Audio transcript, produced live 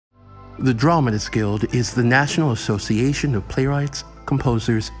The Dramatists Guild is the National Association of Playwrights,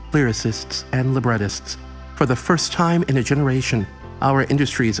 Composers, Lyricists, and Librettists. For the first time in a generation, our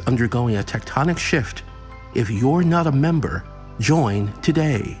industry is undergoing a tectonic shift. If you're not a member, join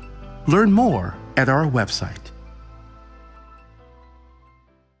today. Learn more at our website.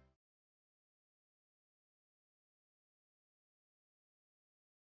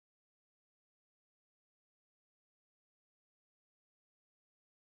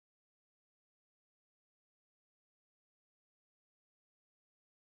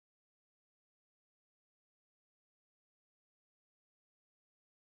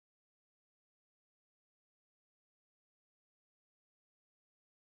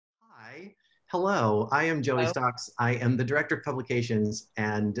 Hi, hello, I am Joey Stocks. I am the Director of Publications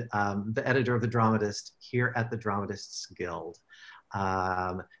and the editor of The Dramatist here at the Dramatists Guild.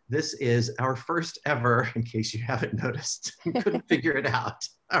 This is our first ever, in case you haven't noticed, couldn't figure it out,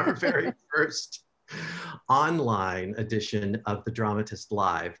 our very first online edition of The Dramatist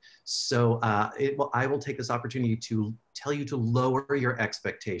Live. So I will take this opportunity to tell you to lower your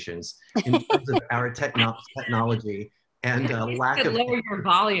expectations in terms of our technology and lack of— lower your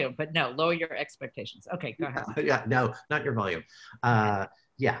volume, but no, lower your expectations. Okay, go ahead. Yeah, no, not your volume.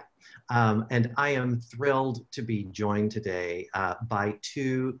 Yeah, and I am thrilled to be joined today by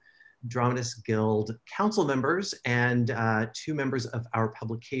two Dramatists Guild council members and two members of our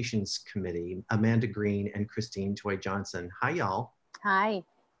publications committee, Amanda Green and Christine Toy Johnson. Hi, y'all. Hi.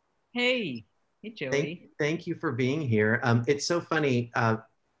 Hey, hey, Joey. Thank you for being here. It's so funny.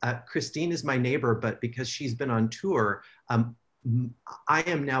 Christine is my neighbor, but because she's been on tour, I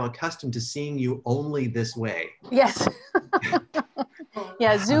am now accustomed to seeing you only this way. Yes.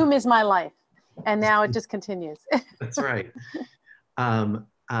 Yeah, Zoom is my life. And now it just continues. That's right.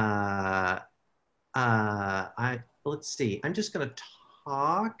 Let's see, I'm just gonna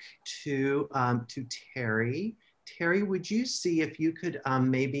talk to Terry. Terry, would you see if you could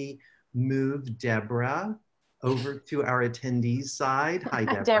maybe move Deborah over to our attendees side? Hi,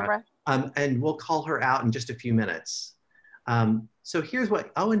 Deborah. Deborah. And we'll call her out in just a few minutes. So here's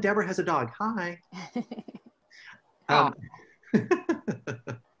what, oh, and Deborah has a dog. Hi.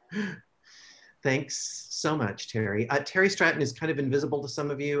 Thanks so much, Terry. Terry Stratton is kind of invisible to some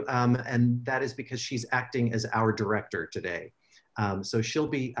of you, and that is because she's acting as our director today. So she'll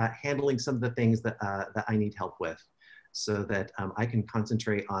be handling some of the things that I need help with so that I can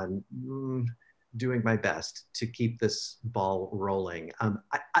concentrate on doing my best to keep this ball rolling.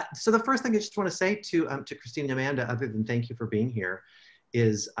 So the first thing I just want to say to Christine and Amanda, other than thank you for being here,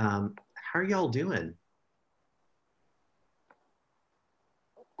 is how are y'all doing?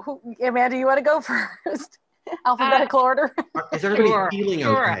 Amanda, you want to go first? Alphabetical order. Is everybody feeling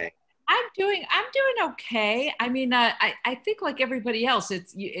okay? I'm doing okay. I mean, I think like everybody else,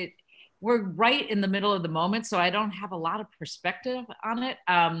 we're right in the middle of the moment, so I don't have a lot of perspective on it.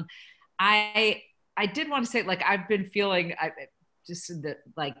 I did want to say, like, I've been feeling just the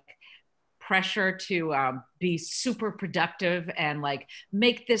like pressure to be super productive and like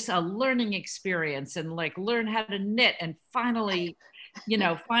make this a learning experience and like learn how to knit and finally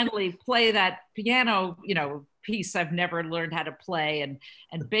play that piano, piece I've never learned how to play and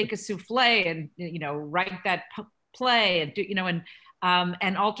bake a souffle and, write that play and do,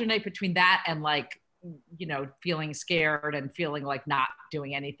 and alternate between that and like, feeling scared and feeling like not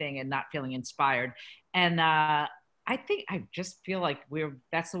doing anything and not feeling inspired. And I just feel like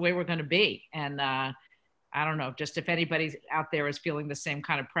that's the way we're going to be. And I don't know, just if anybody out there is feeling the same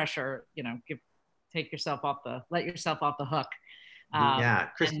kind of pressure, let yourself off the hook. Yeah,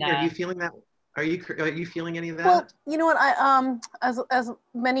 Christine, are you feeling that? Are you feeling any of that? Well, you know what, as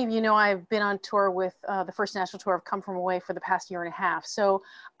many of you know, I've been on tour with the First National Tour of Come From Away for the past year and a half. So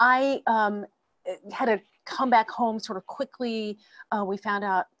I had to come back home sort of quickly. We found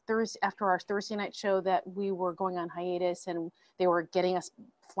out after our Thursday night show that we were going on hiatus, and they were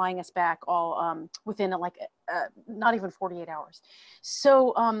flying us back all within like not even 48 hours.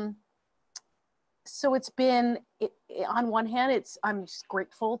 So so it's been, on one hand, I'm just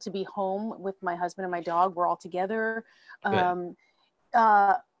grateful to be home with my husband and my dog. We're all together.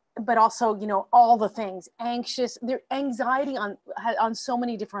 But also, all the things, anxiety on so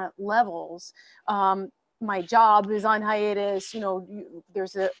many different levels. My job is on hiatus.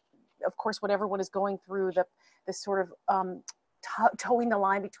 There's of course, what everyone is going through, this sort of towing the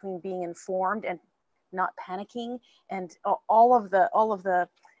line between being informed and not panicking, and all of the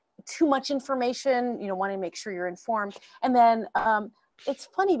too much information, wanting to make sure you're informed. And then it's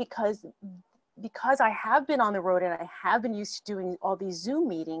funny because I have been on the road and I have been used to doing all these Zoom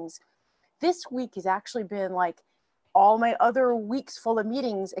meetings. This week has actually been like all my other weeks full of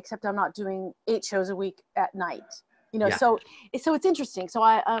meetings, except I'm not doing 8 shows a week at night. You know, Yeah. so it's interesting. So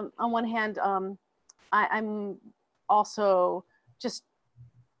I, on one hand, I'm also just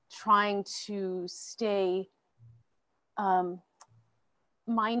trying to stay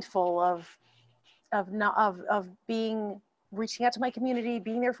mindful of reaching out to my community,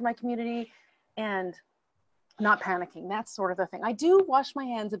 being there for my community, and not panicking. That's sort of the thing. I do wash my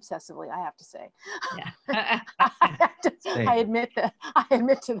hands obsessively, I have to say. Yeah. I admit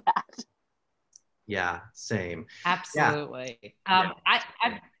to that. Yeah, same. Absolutely. Yeah.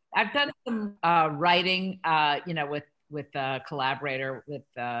 I've done some writing, you know, with a collaborator with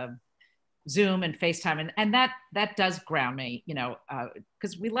Zoom and FaceTime, and that does ground me, you know,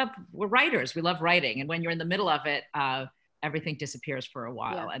 because we're writers, we love writing, and when you're in the middle of it, everything disappears for a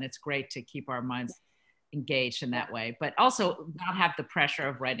while, and it's great to keep our minds engaged in that way, but also not have the pressure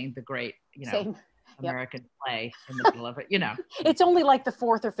of writing the great, you know, American play in the middle of it, you know. It's only like the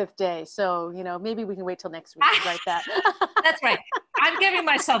 4th or 5th day, so you know, maybe we can wait till next week to write that. That's right. I'm giving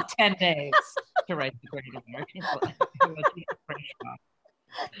myself 10 days to write the great American play.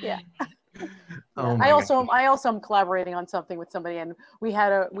 Yeah. Oh I also am collaborating on something with somebody, and we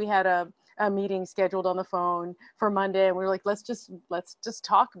had a meeting scheduled on the phone for Monday, and we were like, let's just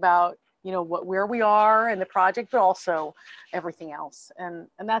talk about, you know, where we are in the project, but also everything else, and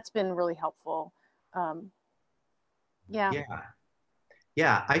that's been really helpful.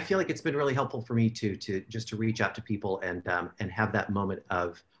 Yeah, I feel like it's been really helpful for me to just to reach out to people and have that moment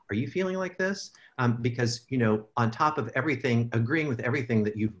of, are you feeling like this? Because, you know, on top of everything, agreeing with everything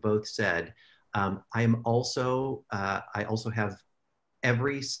that you've both said, I also have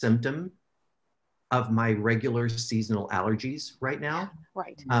every symptom of my regular seasonal allergies right now.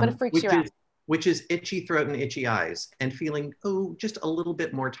 Right, but it freaks you out. Which is itchy throat and itchy eyes, and feeling, oh, just a little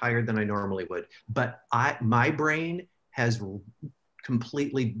bit more tired than I normally would. But my brain has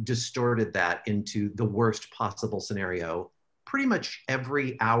completely distorted that into the worst possible scenario pretty much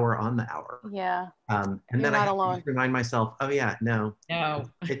every hour on the hour. Yeah. And then I have to just remind myself, oh yeah, no,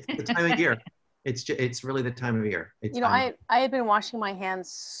 it's the time of year. It's really the time of year. It's, you know, I had been washing my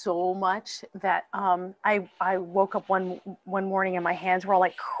hands so much that I woke up one morning and my hands were all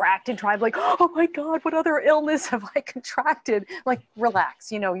like cracked and dry. I'm like, oh my God, what other illness have I contracted? Like,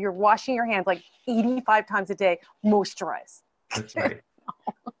 relax, you know, you're washing your hands like 85 times a day, moisturize. That's right.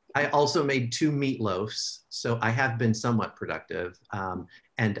 I also made 2 meatloafs, so I have been somewhat productive.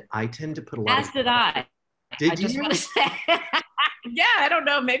 And I tend to put a lot As did I. Did I just want to say, yeah, I don't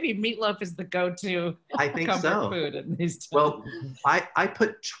know, maybe meatloaf is the go-to comfort food in these times. Well, I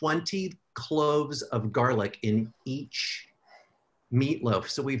put 20 cloves of garlic in each meatloaf,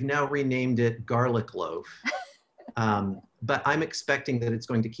 so we've now renamed it garlic loaf. But I'm expecting that it's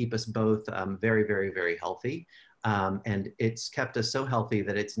going to keep us both very, very, very healthy. And it's kept us so healthy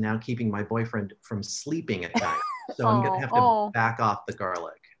that it's now keeping my boyfriend from sleeping at night. So I'm going to have to back off the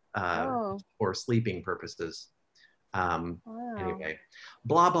garlic for sleeping purposes. Anyway,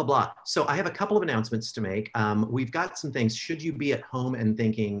 blah, blah, blah. So I have a couple of announcements to make. We've got some things. Should you be at home and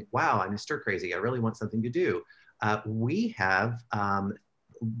thinking, wow, I'm stir crazy, I really want something to do. We have, I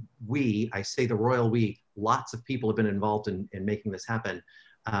say the royal we, lots of people have been involved in making this happen.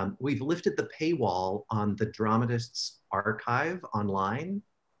 We've lifted the paywall on the Dramatists archive online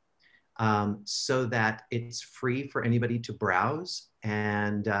so that it's free for anybody to browse.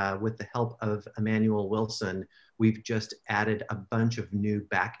 And with the help of Emmanuel Wilson, we've just added a bunch of new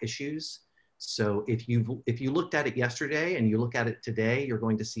back issues. So if you looked at it yesterday and you look at it today, you're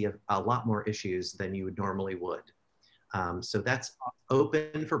going to see a lot more issues than you would normally would. So that's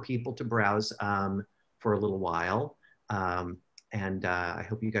open for people to browse for a little while. And I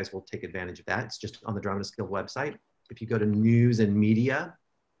hope you guys will take advantage of that. It's just on the Dramatists Guild website. If you go to news and media,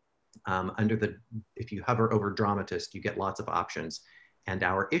 if you hover over Dramatist, you get lots of options. And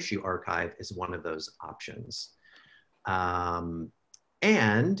our issue archive is one of those options. And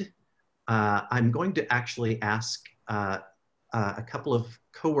I'm going to actually ask a couple of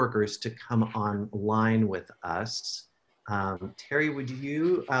coworkers to come online with us. Terry, would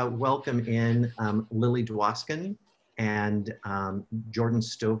you welcome in Lily Dwoskin and Jordan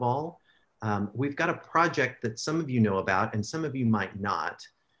Stovall? We've got a project that some of you know about and some of you might not,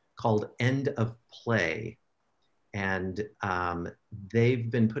 called End of Play. And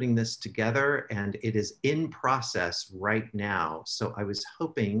they've been putting this together and it is in process right now. So I was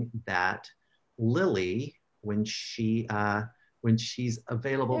hoping that Lily, when she's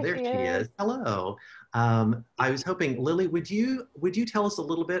available, there she is. Hello. I was hoping, Lily, would you tell us a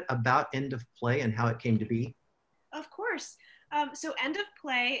little bit about End of Play and how it came to be? Of course. So End of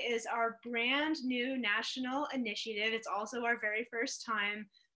Play is our brand new national initiative. It's also our very first time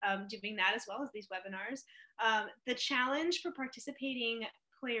doing that, as well as these webinars. The challenge for participating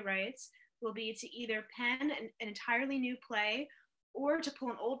playwrights will be to either pen an entirely new play or to pull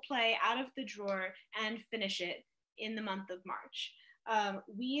an old play out of the drawer and finish it in the month of March.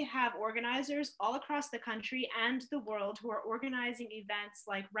 We have organizers all across the country and the world who are organizing events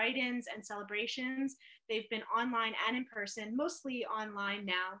like write-ins and celebrations. They've been online and in person, mostly online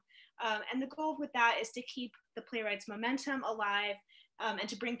now. And the goal with that is to keep the playwrights' momentum alive and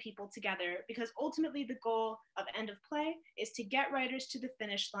to bring people together, because ultimately the goal of End of Play is to get writers to the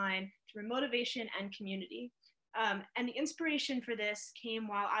finish line through motivation and community. And the inspiration for this came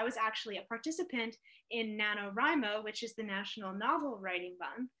while I was actually a participant in NaNoWriMo, which is the National Novel Writing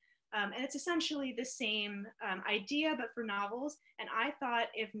Month. And it's essentially the same idea, but for novels. And I thought,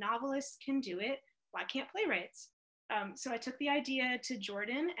 if novelists can do it, why can't playwrights? So I took the idea to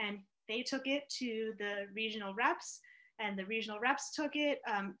Jordan, and they took it to the regional reps, and the regional reps took it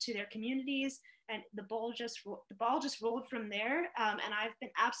to their communities, and the ball just rolled from there. And I've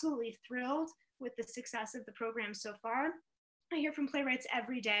been absolutely thrilled with the success of the program so far. I hear from playwrights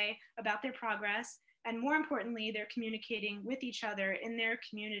every day about their progress, and more importantly, they're communicating with each other in their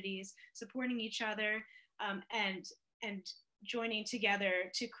communities, supporting each other, and joining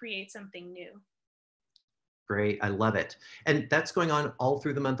together to create something new. Great, I love it. And that's going on all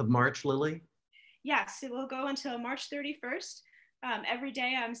through the month of March, Lily? Yes, it will go until March 31st. Every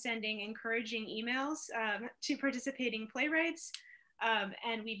day I'm sending encouraging emails to participating playwrights.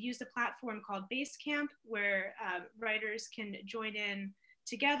 And we've used a platform called Basecamp, where writers can join in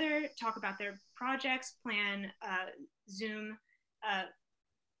together, talk about their projects, plan Zoom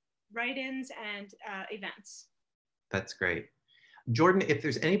write-ins and events. That's great. Jordan, if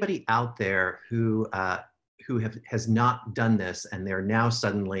there's anybody out there who has not done this and they're now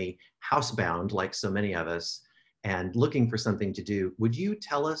suddenly housebound, like so many of us, and looking for something to do, would you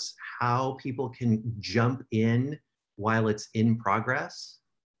tell us how people can jump in while it's in progress?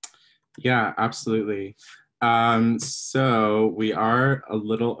 Yeah, absolutely. So we are a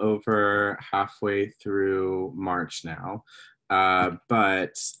little over halfway through March now,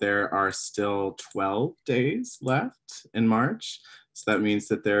 but there are still 12 days left in March. So that means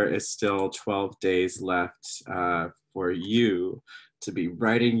that there is still 12 days left for you to be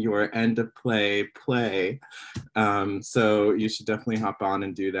writing your end of play. So you should definitely hop on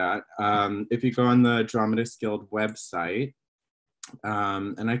and do that. If you go on the Dramatists Guild website,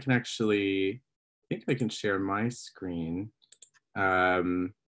 and I can actually, I think I can share my screen. Oh,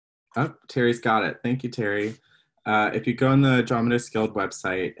 Terry's got it. Thank you, Terry. If you go on the Dramatists Guild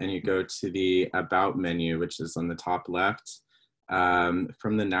website and you go to the About menu, which is on the top left,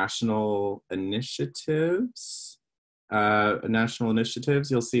 from the national initiatives,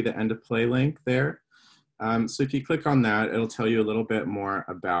 you'll see the end of play link there. So if you click on that, it'll tell you a little bit more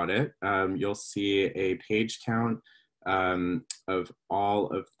about it. You'll see a page count of all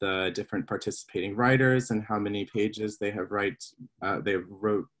of the different participating writers and how many pages they have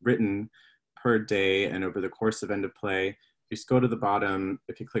written per day and over the course of end of play. If you just go to the bottom,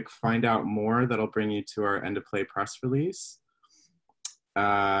 if you click find out more, that'll bring you to our end of play press release.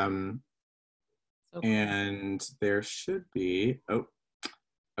 And there should be, oh,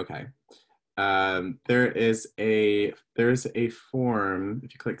 okay. There's a form,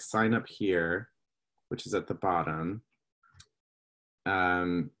 if you click sign up here, which is at the bottom,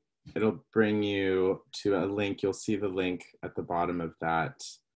 it'll bring you to a link. You'll see the link at the bottom of that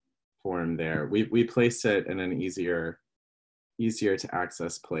form there. We placed it in an easier to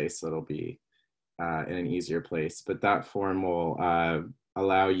access place, so it'll be in an easier place, but that form will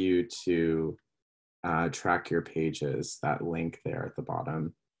allow you to track your pages, that link there at the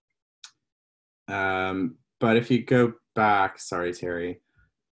bottom. But if you go back, sorry, Terry,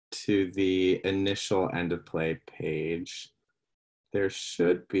 to the initial end of play page, there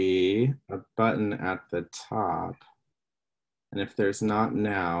should be a button at the top. And if there's not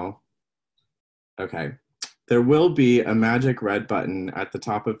now, okay, there will be a magic red button at the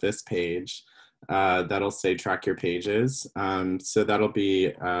top of this page that'll say track your pages. So that'll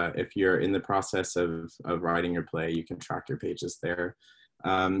be, if you're in the process of writing your play, you can track your pages there.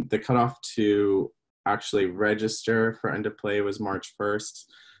 The cutoff to actually register for end of play was March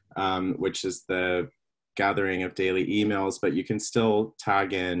 1st, which is the gathering of daily emails, but you can still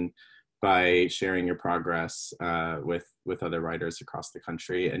tag in by sharing your progress with other writers across the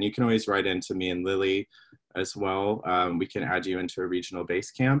country. And you can always write into me and Lily as well. We can add you into a regional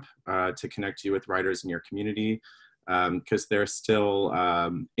base camp to connect you with writers in your community, because they're still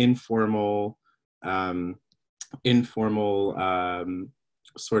informal informal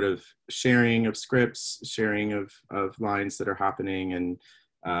sort of sharing of scripts, sharing of lines that are happening, and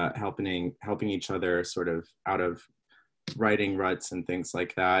helping each other sort of out of writing ruts and things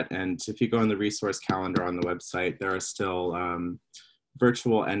like that. And if you go on the resource calendar on the website, there are still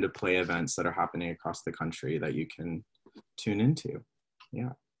virtual end of play events that are happening across the country that you can tune into.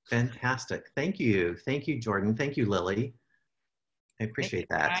 Yeah. Fantastic. Thank you. Thank you, Jordan. Thank you, Lily. I appreciate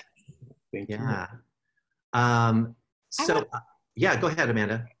that. Thank you. Yeah. Yeah, go ahead,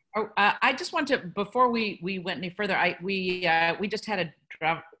 Amanda. I just want to, before we went any further, we just had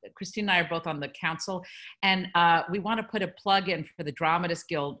Christine and I are both on the council, and we want to put a plug in for the Dramatists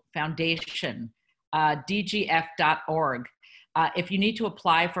Guild Foundation, dgf.org. If you need to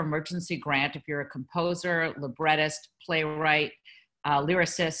apply for emergency grant, if you're a composer, librettist, playwright,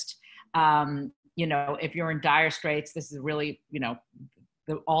 lyricist, if you're in dire straits, this is really,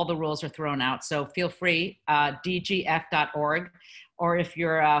 all the rules are thrown out. So feel free, dgf.org. Or if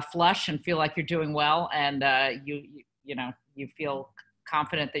you're flush and feel like you're doing well, and you feel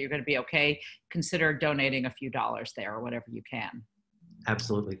confident that you're going to be okay, consider donating a few dollars there or whatever you can.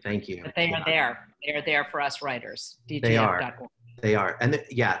 Absolutely, thank you. But they are there. They are there for us writers. They are. They are, and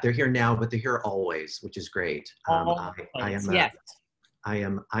they're here now, but they're here always, which is great. I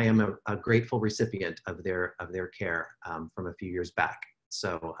am a grateful recipient of their care from a few years back.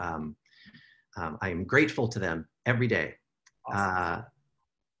 So I am grateful to them every day. Awesome.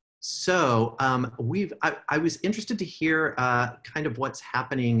 I was interested to hear kind of what's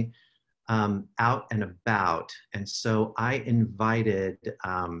happening out and about, and so I invited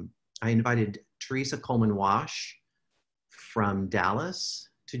Teresa Coleman-Wash from Dallas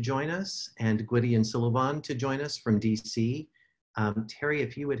to join us, and Gwydion Suilhebhan to join us from DC. Terry,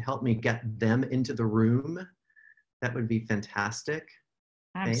 if you would help me get them into the room, that would be fantastic.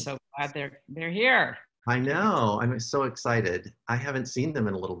 I'm so glad they're here. I know, I'm so excited. I haven't seen them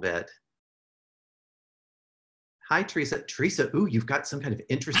in a little bit. Hi, Teresa. Teresa, ooh, you've got some kind of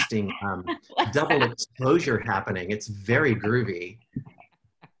interesting double exposure happening. It's very groovy.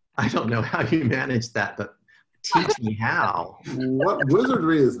 I don't know how you managed that, but teach me how. What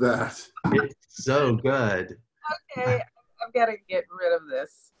wizardry is that? It's so good. Okay, I've got to get rid of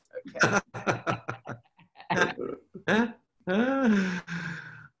this. Okay.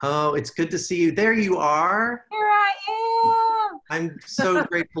 Oh, it's good to see you. There you are. Here I am. I'm so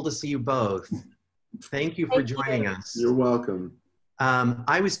grateful to see you both. Thank you for joining us. You're welcome.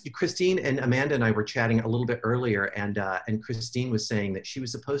 Christine and Amanda and I were chatting a little bit earlier, and Christine was saying that she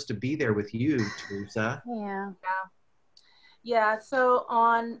was supposed to be there with you, Teresa. Yeah, so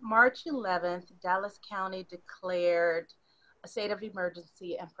on March 11th, Dallas County declared a state of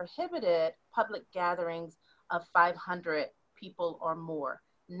emergency and prohibited public gatherings of 500 people or more.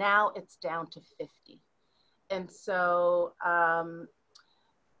 Now it's down to 50. And so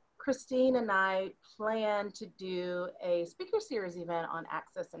Christine and I plan to do a speaker series event on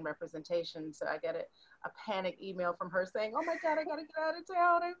access and representation. So I get a panic email from her saying, oh my God, I gotta get out of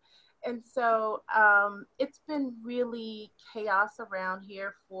town. And so it's been really chaos around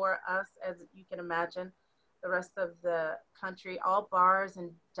here for us, as you can imagine. The rest of the country, all bars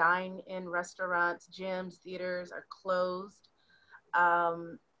and dine-in restaurants, gyms, theaters are closed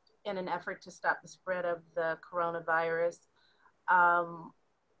in an effort to stop the spread of the coronavirus.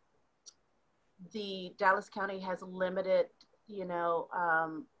 The Dallas County has limited,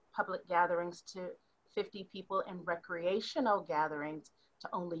 public gatherings to 50 people and recreational gatherings to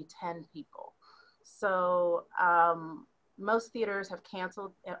only 10 people. So most theaters have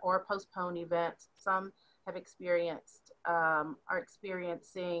canceled or postponed events. Some have are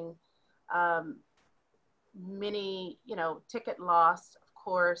experiencing many, ticket loss, of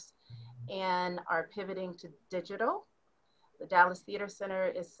course, and are pivoting to digital. The Dallas Theater Center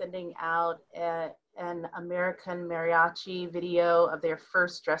is sending out an American Mariachi video of their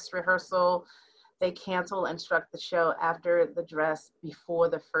first dress rehearsal. They cancel and struck the show after the dress before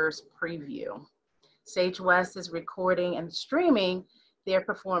the first preview. Stage West is recording and streaming their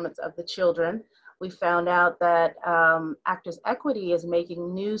performance of The Children. We found out that Actors Equity is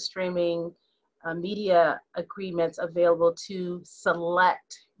making new streaming media agreements available to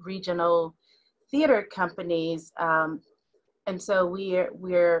select regional theater companies. And so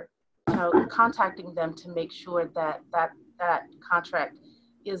we're contacting them to make sure that contract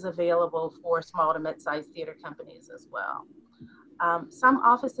is available for small to mid-sized theater companies as well. Some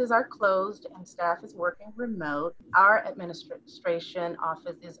offices are closed and staff is working remote. Our administration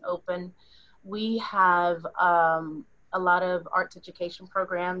office is open. We have a lot of arts education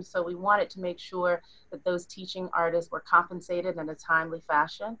programs, so we wanted to make sure that those teaching artists were compensated in a timely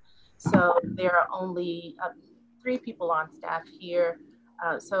fashion. So there are only 3 people on staff here.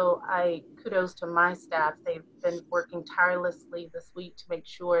 So kudos to my staff. They've been working tirelessly this week to make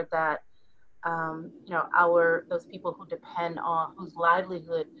sure that you know, those people who depend on, whose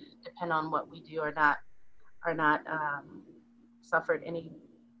livelihood depend on what we do are not suffered any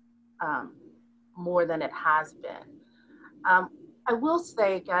more than it has been. I will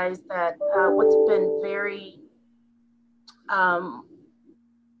say, guys, that what's been very, I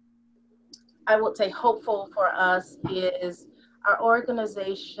would say, hopeful for us is our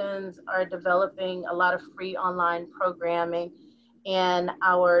organizations are developing a lot of free online programming, and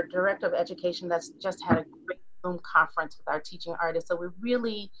our director of education that's just had a great Zoom conference with our teaching artists. So we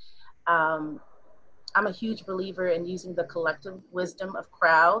really, I'm a huge believer in using the collective wisdom of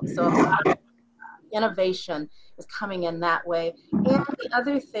crowds. So a lot of innovation is coming in that way. And the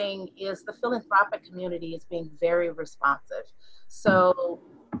other thing is the philanthropic community is being very responsive. So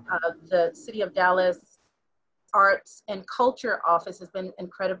the City of Dallas Arts and Culture Office has been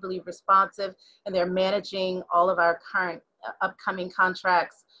incredibly responsive, and they're managing all of our current upcoming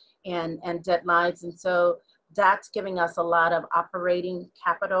contracts and deadlines. And so that's giving us a lot of operating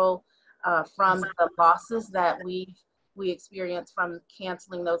capital from the losses that we experienced from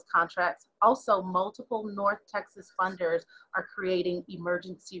canceling those contracts. Also, multiple North Texas funders are creating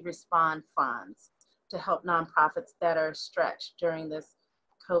emergency response funds to help nonprofits that are stretched during this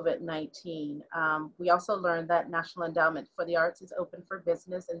COVID-19. We also learned that National Endowment for the Arts is open for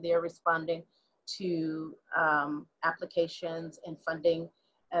business, and they're responding to applications and funding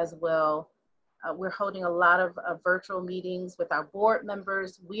as well. We're holding a lot of virtual meetings with our board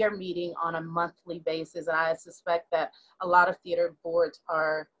members. We are meeting on a monthly basis, and I suspect that a lot of theater boards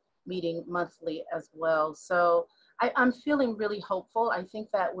are meeting monthly as well. So I'm feeling really hopeful. I think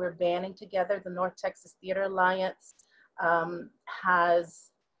that we're banding together. The North Texas Theater Alliance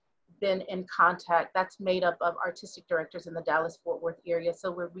has been in contact. That's made up of artistic directors in the Dallas-Fort Worth area.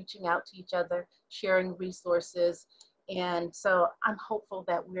 So we're reaching out to each other, sharing resources. And so I'm hopeful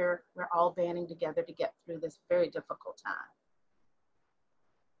that we're all banding together to get through this very difficult time.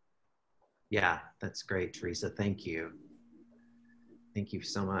 Yeah, that's great, Teresa. Thank you. Thank you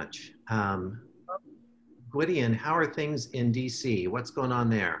so much. Gwydion, how are things in DC? What's going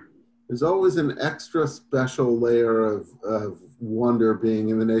on there? There's always an extra special layer of wonder being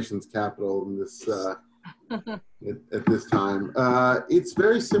in the nation's capital in this at this time. It's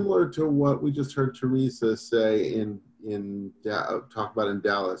very similar to what we just heard Teresa say talk about in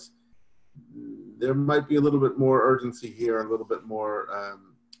Dallas. There might be a little bit more urgency here, a little bit more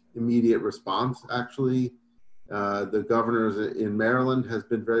immediate response. Actually, the governor in Maryland has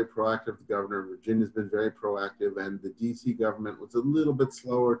been very proactive. The governor of Virginia has been very proactive, and the DC government was a little bit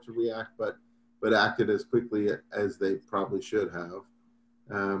slower to react, but acted as quickly as they probably should have.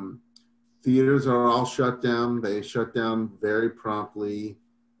 Theaters are all shut down. They shut down very promptly,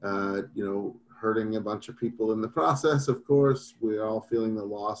 hurting a bunch of people in the process, of course. We're all feeling the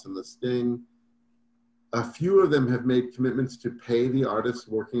loss and the sting. A few of them have made commitments to pay the artists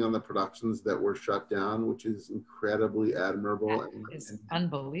working on the productions that were shut down, which is incredibly admirable. It's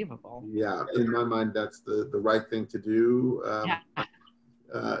unbelievable. Yeah, in my mind, that's the right thing to do,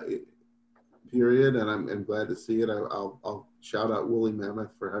 period. And I'm glad to see it. I'll shout out Woolly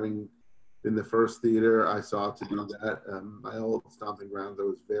Mammoth for having been the first theater I saw to do that. My old stomping grounds, I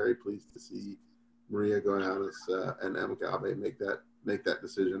was very pleased to see Maria Goyanis and Amagabe make that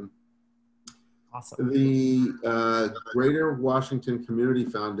decision. Awesome. The Greater Washington Community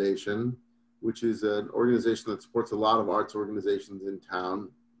Foundation, which is an organization that supports a lot of arts organizations in town,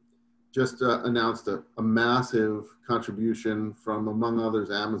 just announced a massive contribution from, among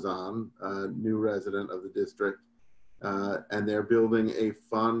others, Amazon, a new resident of the district. And they're building a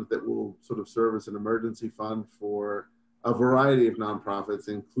fund that will sort of serve as an emergency fund for a variety of nonprofits,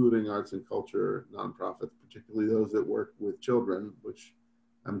 including arts and culture nonprofits, particularly those that work with children, which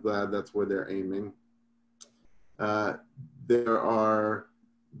I'm glad that's where they're aiming.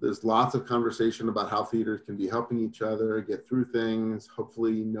 There's lots of conversation about how theaters can be helping each other get through things.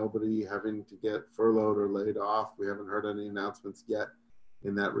 Hopefully nobody having to get furloughed or laid off. We haven't heard any announcements yet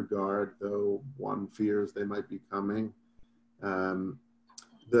in that regard, though one fears they might be coming.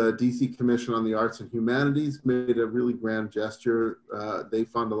 The DC Commission on the Arts and Humanities made a really grand gesture. They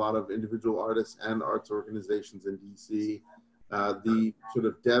fund a lot of individual artists and arts organizations in DC. The sort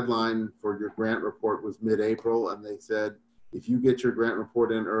of deadline for your grant report was mid-April, and they said, if you get your grant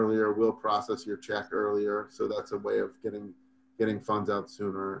report in earlier, we'll process your check earlier. So that's a way of getting funds out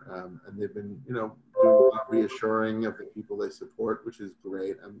sooner. And they've been, doing a lot of reassuring of the people they support, which is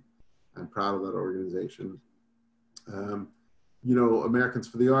great. I'm proud of that organization. you know, Americans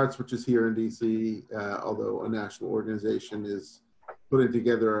for the Arts, which is here in DC, although a national organization is putting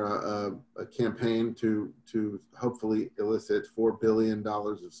together a campaign to hopefully elicit $4 billion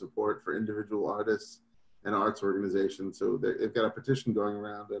of support for individual artists and arts organizations. So they've got a petition going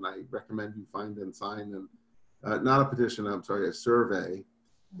around, and I recommend you find and sign, and not a petition, I'm sorry, a survey,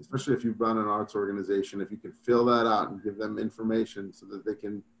 especially if you run an arts organization. If you can fill that out and give them information so that they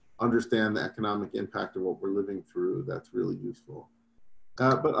can understand the economic impact of what we're living through, that's really useful.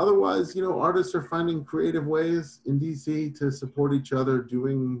 But otherwise, you know, artists are finding creative ways in DC to support each other,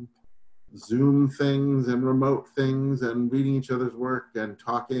 doing Zoom things and remote things and reading each other's work and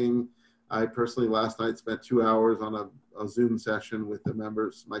talking. I personally last night spent 2 hours on a Zoom session with the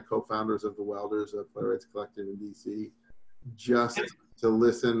members, my co-founders of the Welders, a playwrights collective in DC, just to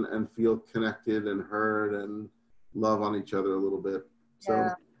listen and feel connected and heard and love on each other a little bit. So,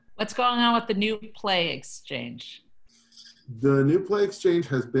 Yeah. What's going on with the new play exchange? the new play exchange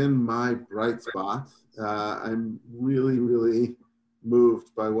has been my bright spot. I'm really, really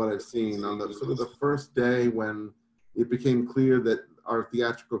moved by what I've seen. On the sort of the first day when it became clear that our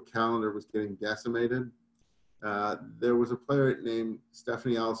theatrical calendar was getting decimated, there was a playwright named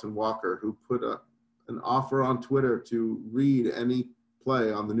Stephanie Allison Walker who put an offer on Twitter to read any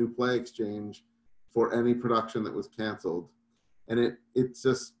play on the new play exchange for any production that was canceled. And it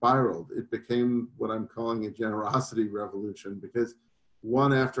just spiraled. It became what I'm calling a generosity revolution, because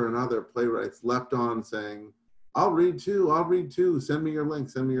one after another playwrights leapt on saying, I'll read too, send me your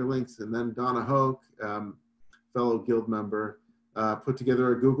links, send me your links. And then Donna Hoke, fellow guild member, put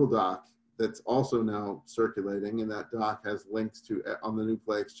together a Google Doc that's also now circulating, and that doc has links to, on the new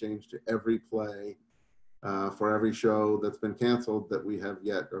play exchange, to every play for every show that's been canceled that we have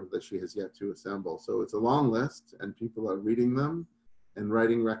yet, or that she has yet to assemble. So it's a long list, and people are reading them and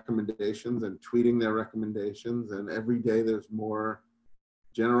writing recommendations and tweeting their recommendations, and every day there's more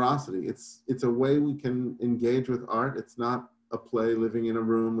generosity. It's a way we can engage with art. It's not a play living in a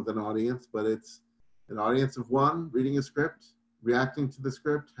room with an audience, but it's an audience of one reading a script, reacting to the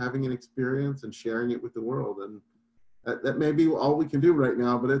script, having an experience, and sharing it with the world. And that may be all we can do right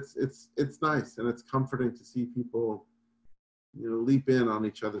now, but it's nice, and it's comforting to see people, you know, leap in on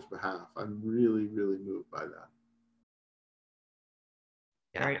each other's behalf. I'm really, really moved by that.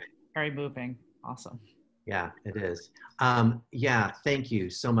 Yeah. Very, very moving. Awesome. Yeah, it is. Yeah, thank you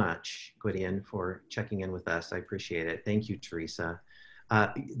so much, Gwydion, for checking in with us. I appreciate it. Thank you, Teresa.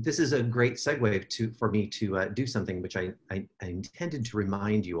 This is a great segue for me to do something which I intended to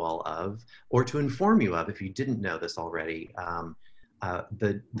remind you all of, or to inform you of if you didn't know this already.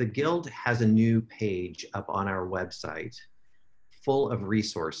 The Guild has a new page up on our website full of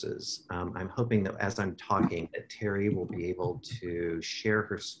resources. I'm hoping that as I'm talking that Terry will be able to share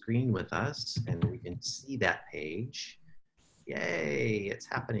her screen with us and we can see that page. Yay, it's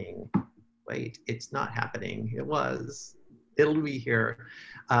happening. Wait, it's not happening. It was. It'll be here.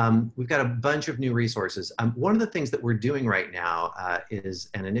 We've got a bunch of new resources. One of the things that we're doing right now is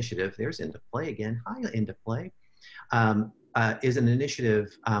an initiative. There's Inda Play again. Hi, Inda Play. Is an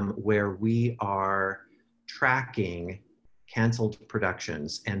initiative where we are tracking canceled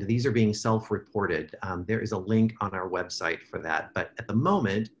productions, and these are being self-reported. There is a link on our website for that, but at the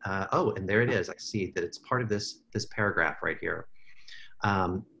moment, oh, and there it is. I see that it's part of this paragraph right here.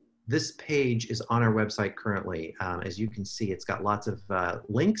 This page is on our website currently. As you can see, it's got lots of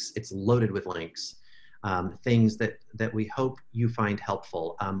links. It's loaded with links, things that we hope you find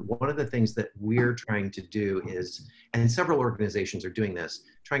helpful. One of the things that we're trying to do is, and several organizations are doing this,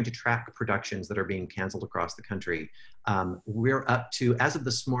 trying to track productions that are being canceled across the country. We're up to, as of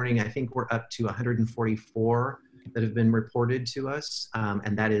this morning, I think we're up to 144 that have been reported to us.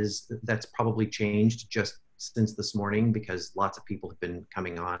 And that's probably changed just since this morning, because lots of people have been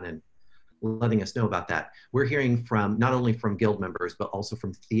coming on and letting us know about that. We're hearing from, not only from Guild members, but also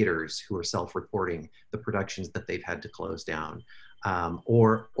from theaters who are self-reporting the productions that they've had to close down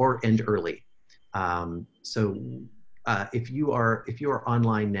or end early. If you are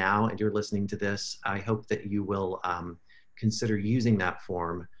online now and you're listening to this, I hope that you will consider using that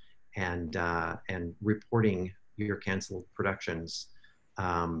form and reporting your canceled productions.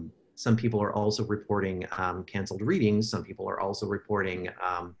 Some people are also reporting canceled readings. Some people are also reporting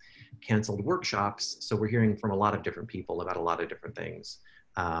canceled workshops. So we're hearing from a lot of different people about a lot of different things.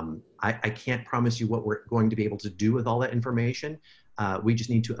 I can't promise you what we're going to be able to do with all that information. We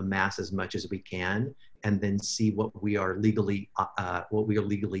just need to amass as much as we can and then see what we are legally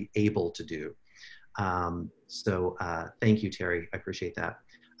able to do. Thank you, Terry. I appreciate that.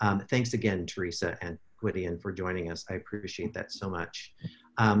 Thanks again, Teresa and Gwydion, for joining us. I appreciate that so much.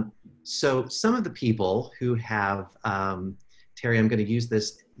 So some of the people who have Terry, I'm going to use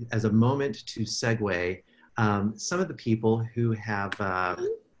this as a moment to segue. Some of the people who have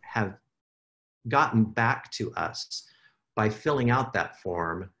gotten back to us by filling out that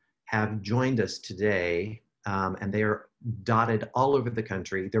form have joined us today, and they are dotted all over the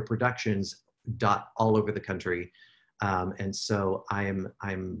country. Their productions dot all over the country, and so I'm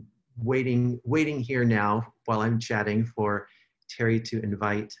waiting here now while I'm chatting for Terry to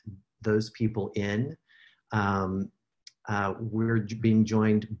invite those people in. We're being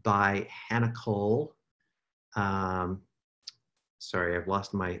joined by Hannah Kohl. Sorry, I've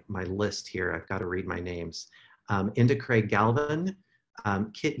lost my list here. I've got to read my names. Inda Craig-Galvan,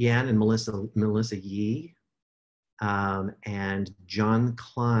 Kit Yan and Melissa Yee, and John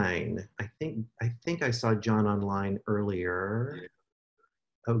Klein. I think I saw John online earlier.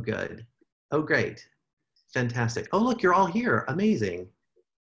 Oh, good. Oh, great. Fantastic. Oh, look, you're all here. Amazing.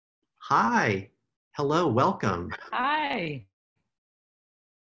 Hi. Hello, welcome. Hi.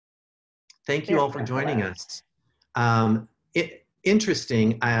 Thank you all for joining us.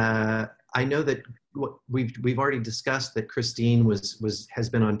 Interesting. I know that we've already discussed that Christine has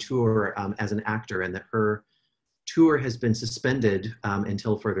been on tour as an actor, and that her tour has been suspended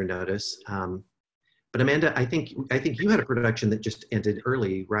until further notice. But Amanda, I think you had a production that just ended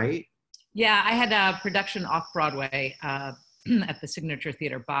early, right? Yeah, I had a production off Broadway at the Signature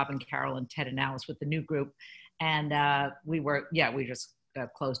Theater. Bob and Carol and Ted and Alice with the new group, and we just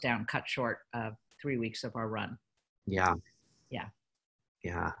closed down, cut short 3 weeks of our run. Yeah. Yeah.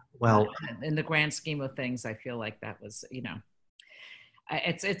 Yeah. Well, in the grand scheme of things, I feel like that was,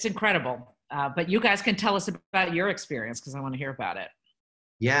 it's incredible. But you guys can tell us about your experience, because I want to hear about it.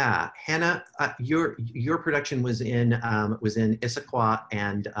 Yeah, Hannah, your production was in Issaquah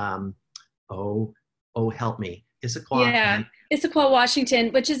and help me, Issaquah. Yeah, Issaquah,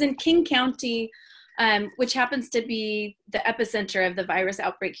 Washington, which is in King County, which happens to be the epicenter of the virus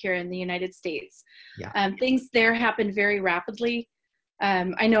outbreak here in the United States. Yeah. Things there happened very rapidly.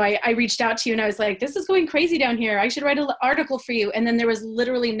 I know I reached out to you and I was like, this is going crazy down here. I should write an article for you. And then there was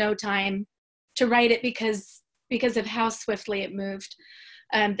literally no time to write it because of how swiftly it moved.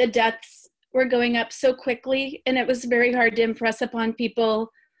 The deaths were going up so quickly, and it was very hard to impress upon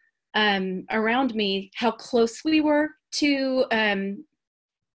people around me how close we were to the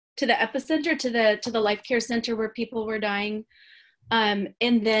epicenter, to the life care center where people were dying, and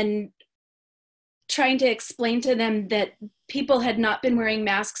then trying to explain to them that people had not been wearing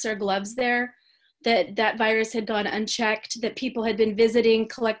masks or gloves there, that virus had gone unchecked, that people had been visiting,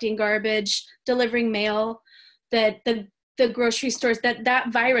 collecting garbage, delivering mail, that the grocery stores,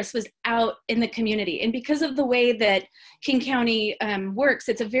 that virus was out in the community. And because of the way that King County works,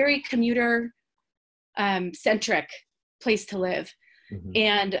 it's a very commuter centric place to live. Mm-hmm.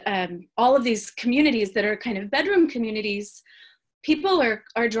 And all of these communities that are kind of bedroom communities, people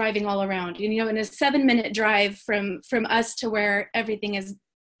are driving all around, in a 7-minute drive from us to where everything is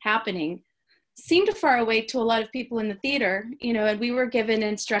happening seemed far away to a lot of people in the theater, and we were given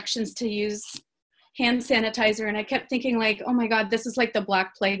instructions to use hand sanitizer. And I kept thinking, like, oh my God, this is like the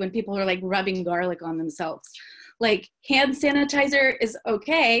Black Plague when people are like rubbing garlic on themselves. Like, hand sanitizer is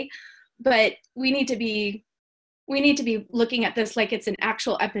okay, but we need to be looking at this like it's an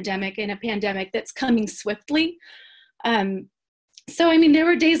actual epidemic and a pandemic that's coming swiftly. So, I mean, there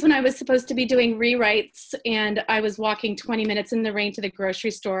were days when I was supposed to be doing rewrites and I was walking 20 minutes in the rain to the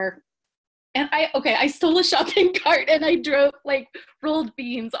grocery store. And I stole a shopping cart and I drove, like, rolled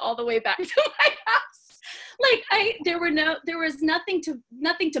beans all the way back to my house. Like, there was nothing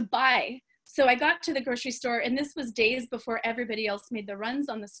to buy. So I got to the grocery store, and this was days before everybody else made the runs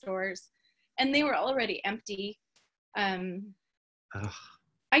on the stores, and they were already empty. I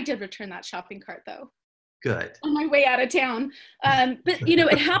did return that shopping cart though. Good. On my way out of town. But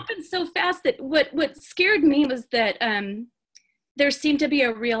it happened so fast that what scared me was that there seemed to be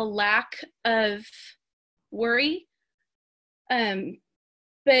a real lack of worry.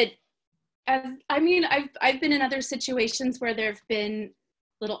 But I've been in other situations where there've been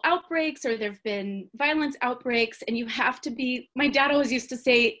little outbreaks or there've been violence outbreaks, and you have to be, my dad always used to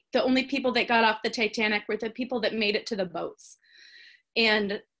say, the only people that got off the Titanic were the people that made it to the boats.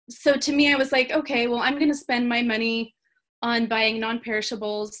 And so to me, I was like, okay, well, I'm going to spend my money on buying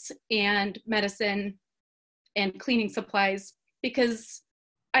non-perishables and medicine and cleaning supplies, because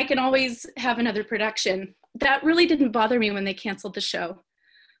I can always have another production. That really didn't bother me when they canceled the show.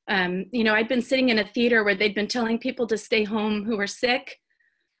 I'd been sitting in a theater where they'd been telling people to stay home who were sick,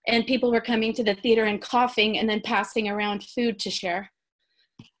 and people were coming to the theater and coughing and then passing around food to share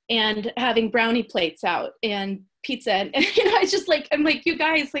and having brownie plates out and pizza. And I just like, I'm like, you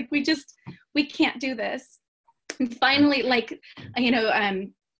guys, like, we can't do this. finally, like, you know,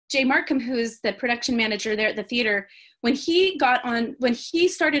 Jay Markham, who's the production manager there at the theater, when he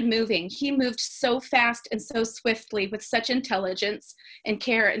started moving, he moved so fast and so swiftly with such intelligence and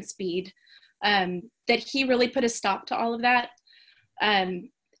care and speed, that he really put a stop to all of that. And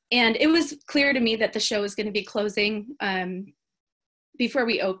it was clear to me that the show was going to be closing before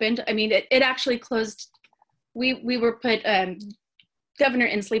we opened. I mean, it actually closed. We were put, Governor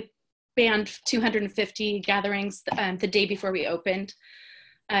Inslee banned 250 gatherings the day before we opened.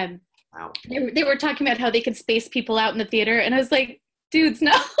 Wow. They were talking about how they could space people out in the theater, and I was like, dudes,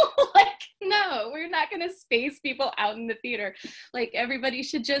 no, like, no, we're not going to space people out in the theater. Like, everybody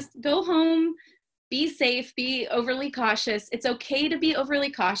should just go home, be safe, be overly cautious. It's okay to be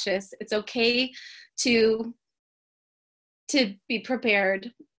overly cautious. It's okay to be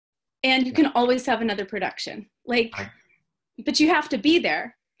prepared, and you can always have another production. Like, but you have to be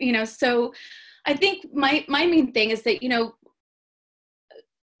there, you know. So I think my main thing is that, you know,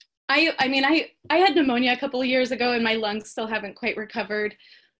 I mean, I had pneumonia a couple of years ago, and my lungs still haven't quite recovered.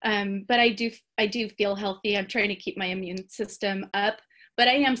 But I do feel healthy. I'm trying to keep my immune system up, but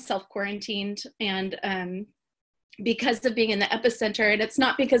I am self-quarantined, and because of being in the epicenter, and it's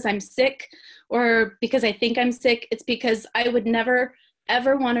not because I'm sick or because I think I'm sick, it's because I would never,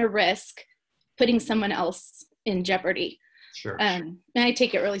 ever want to risk putting someone else in jeopardy. Sure. And I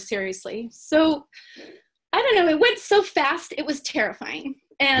take it really seriously. So I don't know, it went so fast, it was terrifying.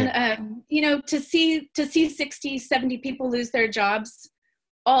 And, you know, to see 60, 70 people lose their jobs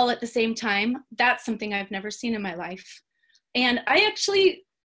all at the same time, that's something I've never seen in my life. And I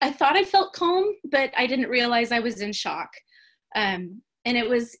thought I felt calm, but I didn't realize I was in shock. And it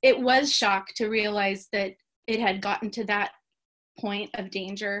was shock to realize that it had gotten to that point of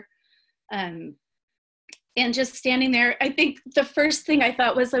danger. And just standing there, I think the first thing I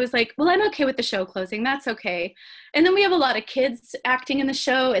thought was, I was like, well, I'm okay with the show closing. That's okay. And then we have a lot of kids acting in the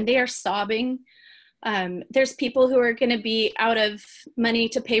show, and they are sobbing. There's people who are going to be out of money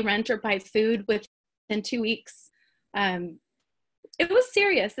to pay rent or buy food within 2 weeks. It was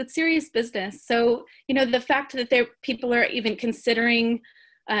serious. It's serious business. So, you know, the fact that people are even considering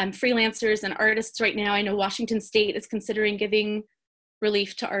freelancers and artists right now. I know Washington State is considering giving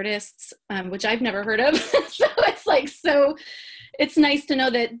relief to artists, which I've never heard of. So it's nice to know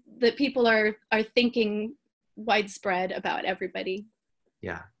that people are thinking widespread about everybody.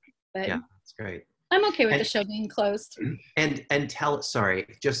 Yeah. But yeah, that's great. I'm okay with the show being closed. And sorry,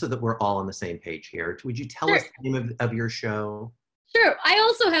 just so that we're all on the same page here, would you tell Sure. us the name of your show? Sure. I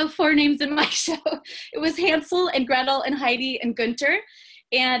also have 4 names in my show. It was Hansel and Gretel and Heidi and Gunther.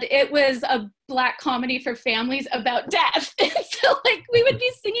 And it was a Black comedy for families about death. And so, like, we would be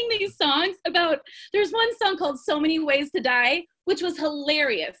singing these songs about, there's one song called So Many Ways to Die, which was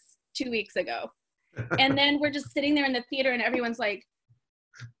hilarious 2 weeks ago. And then we're just sitting there in the theater and everyone's like,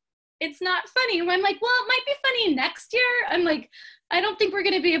 it's not funny. And I'm like, well, it might be funny next year. I'm like, I don't think we're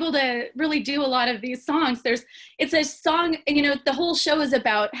going to be able to really do a lot of these songs. It's a song, you know, the whole show is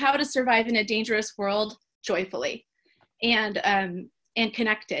about how to survive in a dangerous world joyfully and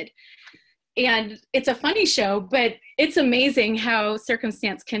connected. And it's a funny show, but it's amazing how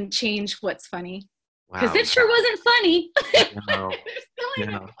circumstance can change what's funny. Because it sure wasn't funny.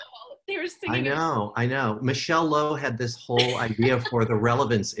 No. They were singing. I know. Michelle Lowe had this whole idea for the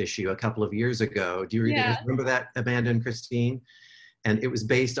relevance issue a couple of years ago. Do you remember that, Amanda and Christine? And it was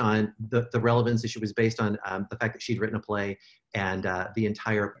based on, the relevance issue was based on the fact that she'd written a play, and the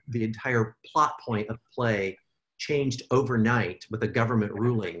entire plot point of the play changed overnight with a government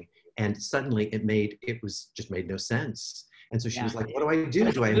ruling, and suddenly it just made no sense. And so she was like, what do I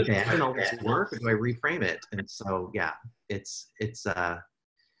do? Do I abandon all this work, or do I reframe it? And so, yeah, it's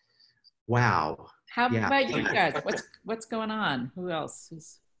wow. How about you guys? What's going on? Who else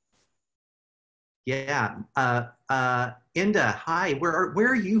is? Yeah, Inda, hi. Where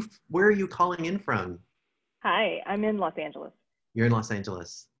are you calling in from? Hi, I'm in Los Angeles. You're in Los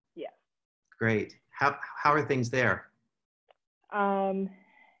Angeles. Yeah. Great. How are things there?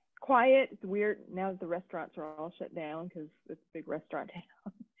 Quiet. It's weird now that the restaurants are all shut down because it's a big restaurant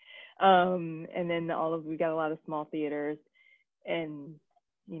town. And then we got a lot of small theaters, and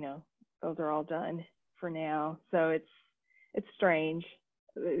you know, those are all done for now. So it's strange.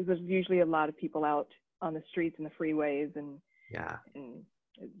 There's usually a lot of people out on the streets and the freeways, and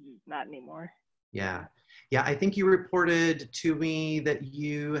it's just not anymore. Yeah. I think you reported to me that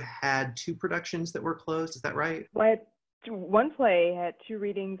you had 2 productions that were closed. Is that right? Well, one play had 2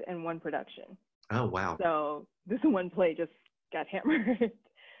 readings and 1 production. Oh, wow. So this one play just got hammered.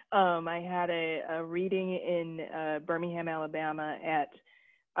 I had a reading in Birmingham, Alabama at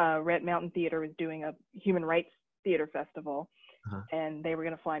Red Mountain Theater, was doing a human rights theater festival, and they were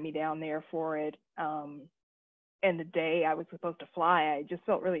going to fly me down there for it. And the day I was supposed to fly, I just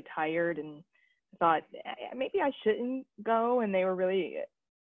felt really tired and thought maybe I shouldn't go, and they were really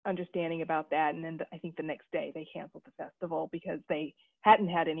understanding about that. And then I think the next day they canceled the festival because they hadn't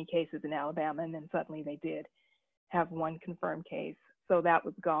had any cases in Alabama, and then suddenly they did have one confirmed case. So that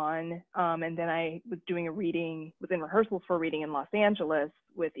was gone. And then I was doing a reading, was in rehearsals for a reading in Los Angeles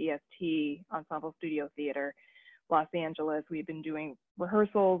with EST, Ensemble Studio Theater, Los Angeles. We've been doing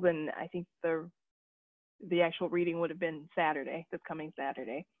rehearsals, and I think the actual reading would have been Saturday, this coming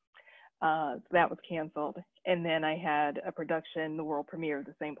Saturday. So that was canceled. And then I had a production, the world premiere of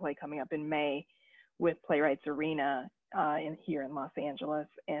the same play, coming up in May with Playwrights Arena here in Los Angeles,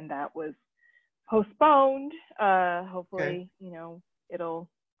 and that was postponed. Hopefully, you know, it'll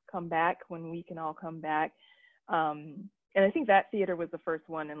come back when we can all come back. And I think that theater was the first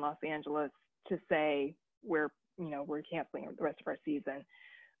one in Los Angeles to say we're canceling the rest of our season.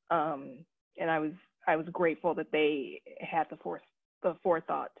 And I was grateful that they had the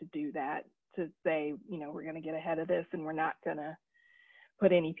forethought to do that, to say, you know, we're going to get ahead of this, and we're not going to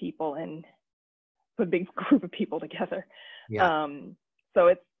put a big group of people together. Yeah. So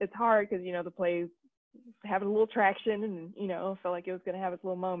it's hard because, you know, the play's having a little traction, and, you know, felt like it was going to have its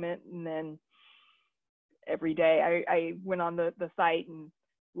little moment. And then every day I went on the site and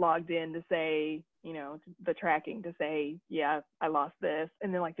logged in to say, you know, the tracking to say, yeah, I lost this.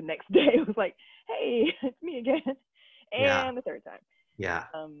 And then like the next day it was like, hey, it's me again. And the third time. Yeah.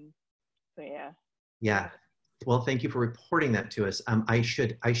 So yeah. Yeah. Well, thank you for reporting that to us. I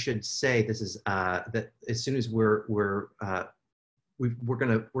should say this is that as soon as we're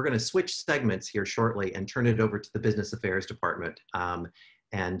gonna switch segments here shortly and turn it over to the Business Affairs Department,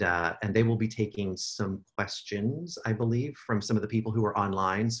 and they will be taking some questions, I believe, from some of the people who are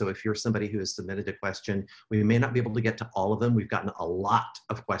online. So if you're somebody who has submitted a question, we may not be able to get to all of them. We've gotten a lot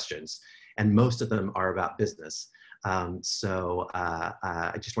of questions, and most of them are about business. So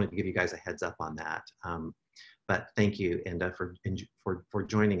I just wanted to give you guys a heads up on that. But thank you, Inda, for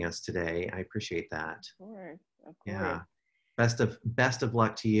joining us today. I appreciate that. Of course. Yeah. Best of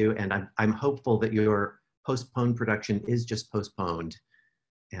luck to you, and I'm hopeful that your postponed production is just postponed.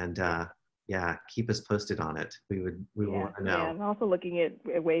 And yeah, keep us posted on it. We will want to know. Yeah, I'm also looking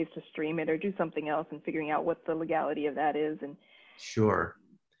at ways to stream it or do something else, and figuring out what the legality of that is. And sure.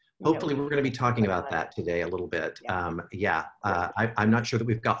 Hopefully we're going to be talking about that today a little bit. Yeah. I'm not sure that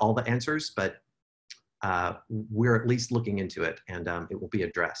we've got all the answers, but we're at least looking into it, and it will be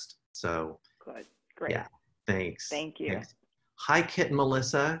addressed. So good, great. Yeah, thanks. Thank you. Thanks. Hi, Kit and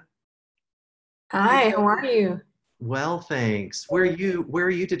Melissa. Hi, how are you? Well, thanks. Where are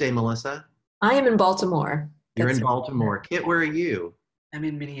you today, Melissa? I am in Baltimore. You're in Baltimore. Kit, where are you? I'm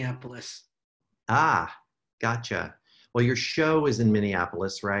in Minneapolis. Ah, gotcha. Well, your show is in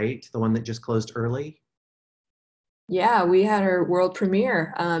Minneapolis, right? The one that just closed early? Yeah, we had our world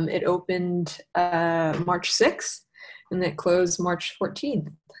premiere. It opened March 6th, and it closed March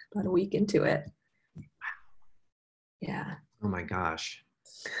 14th, about a week into it. Yeah. Oh my gosh.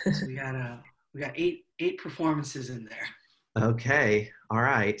 So we got eight performances in there. Okay. All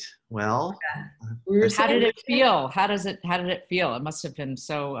right. Well, how did it feel? How did it feel? It must have been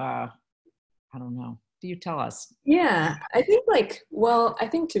so, I don't know. Do you tell us? Yeah, I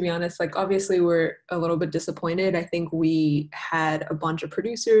think to be honest, like obviously we're a little bit disappointed. I think we had a bunch of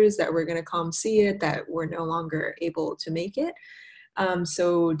producers that were going to come see it that were no longer able to make it.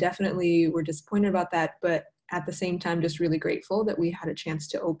 So definitely we're disappointed about that, but at the same time, just really grateful that we had a chance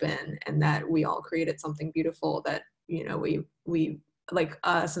to open and that we all created something beautiful that, you know, we like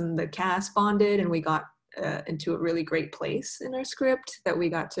us and the cast bonded, and we got into a really great place in our script that we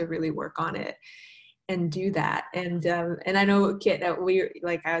got to really work on it and do that. And I know, Kit, that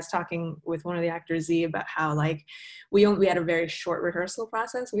I was talking with one of the actors, Z, about how like we had a very short rehearsal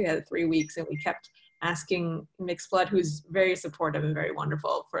process. We had 3 weeks, and we kept asking Mixed-Blood, who's very supportive and very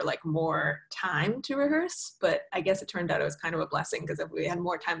wonderful, for like more time to rehearse. But I guess it turned out it was kind of a blessing, because if we had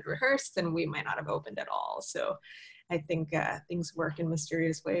more time to rehearse, then we might not have opened at all. So I think things work in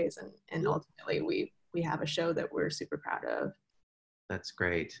mysterious ways, and ultimately we have a show that we're super proud of. That's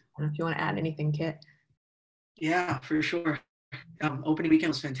great. I don't know if you want to add anything, Kit. Yeah, for sure. Opening weekend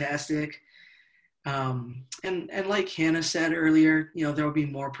was fantastic. And like Hannah said earlier, you know, there will be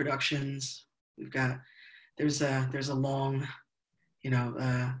more productions. There's a long, you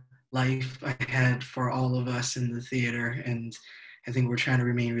know, life ahead for all of us in the theater, and I think we're trying to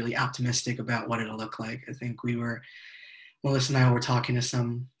remain really optimistic about what it'll look like. I think Melissa and I were talking to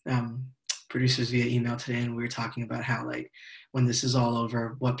some producers via email today, and we were talking about how, like, when this is all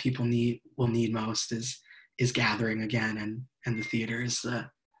over, what people will need most is is gathering again, and the theater is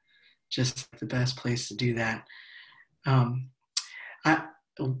just the best place to do that.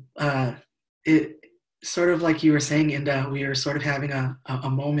 It sort of like you were saying, Inda, we are sort of having a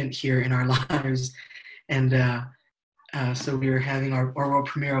moment here in our lives, and so we were having our world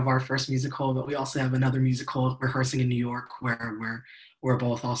premiere of our first musical, but we also have another musical rehearsing in New York, where we're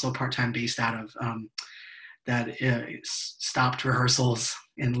both also part-time based out of. That stopped rehearsals,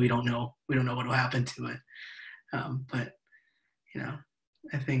 and we don't know what will happen to it. But you know,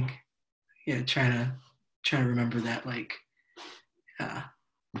 I think trying to remember that, like,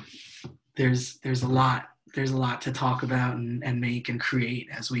 there's a lot to talk about and make and create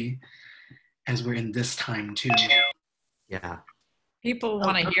as we're in this time too. Yeah. People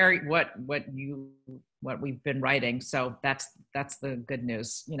want to hear what we've been writing, so that's the good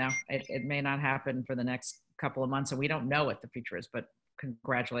news. You know, it may not happen for the next couple of months, and we don't know what the future is, but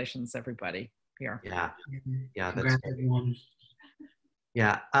congratulations, everybody here. Yeah, that's Congrats, great. everyone.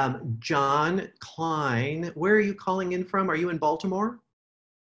 Yeah, John Klein, where are you calling in from? Are you in Baltimore?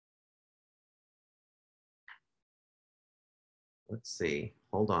 Let's see,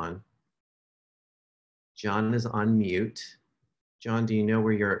 hold on. John is on mute. John, do you know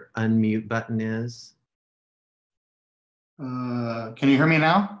where your unmute button is? Can you hear me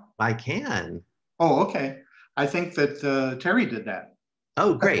now? I can. Oh, okay. I think that Terry did that.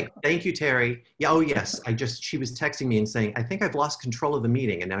 Oh, great. Thank you, Terry. Yeah, oh, yes. She was texting me and saying, I think I've lost control of the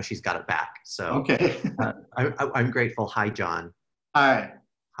meeting, and now she's got it back. So okay. I'm grateful. Hi, John. Hi.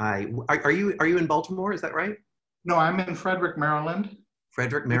 Hi. Are you in Baltimore? Is that right? No, I'm in Frederick, Maryland.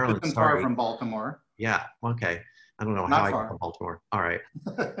 Frederick, Maryland. Which isn't far from Baltimore. Yeah. Okay. I don't know Not how I far. got from Baltimore. All right.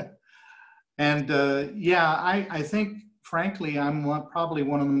 And yeah, I think, frankly, I'm probably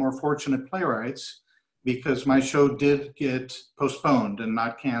one of the more fortunate playwrights, because my show did get postponed and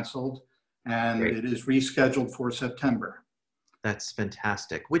not canceled, and Great. It is rescheduled for September. That's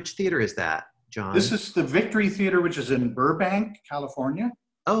fantastic. Which theater is that, John? This is the Victory Theater, which is in Burbank, California.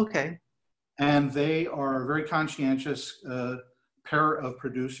 Oh, okay. And they are a very conscientious pair of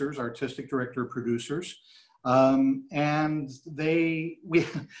producers, artistic director producers. And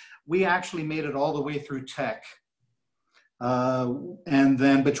we actually made it all the way through tech. And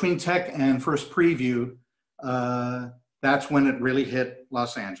then between tech and first preview, that's when it really hit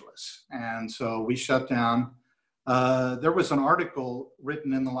Los Angeles. And so we shut down. There was an article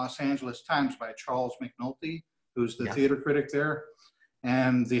written in the Los Angeles Times by Charles McNulty, who's the theater critic there.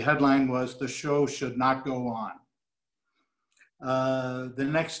 And the headline was, "The show should not go on." The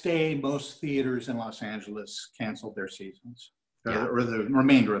next day, most theaters in Los Angeles canceled their seasons, or the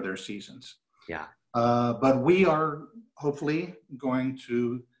remainder of their seasons. Yeah. But we are hopefully going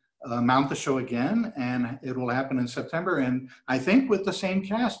to mount the show again, and it will happen in September. And I think with the same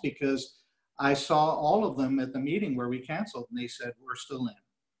cast, because I saw all of them at the meeting where we canceled, and they said, we're still in.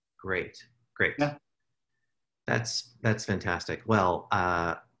 Great, great. Yeah. That's fantastic. Well,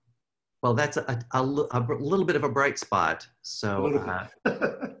 that's a little bit of a bright spot. So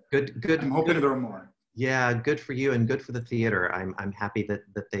good. I'm hoping there are more. Yeah, good for you and good for the theater. I'm happy that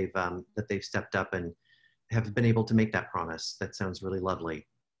they've stepped up and have been able to make that promise. That sounds really lovely.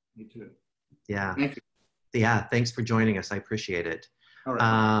 Me too. Yeah. Thank you. Yeah, thanks for joining us. I appreciate it. All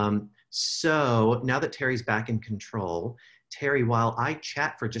right. So now that Terry's back in control, Terry, while I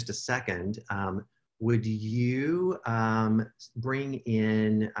chat for just a second, would you bring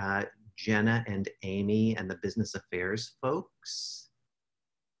in Jenna and Amy and the business affairs folks?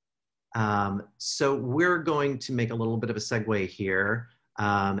 So we're going to make a little bit of a segue here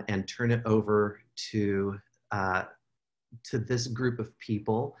and turn it over to this group of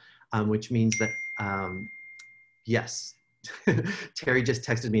people, which means that, yes, Terry just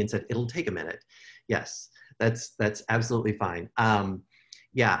texted me and said, it'll take a minute. Yes, that's absolutely fine.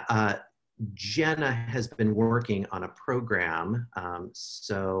 Jenna has been working on a program.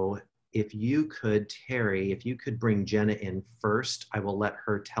 So if you could, Terry, if you could bring Jenna in first, I will let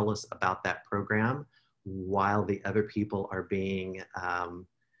her tell us about that program while the other people are being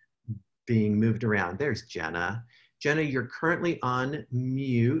moved around. There's Jenna. Jenna, you're currently on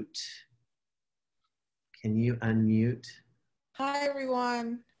mute. Can you unmute? Hi,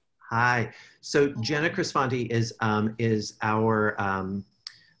 everyone. Hi. So Jenna Chrisphonte is our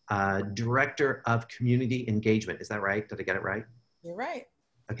Director of Community Engagement. Is that right? Did I get it right? You're right.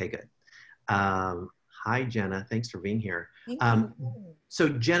 Okay, good. Hi, Jenna. Thanks for being here. Thank you. So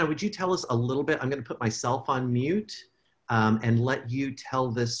Jenna, would you tell us a little bit? I'm going to put myself on mute and let you tell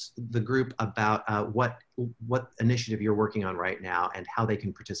the group about what initiative you're working on right now and how they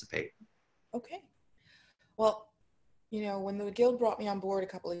can participate. Okay. Well, You know, when the Guild brought me on board a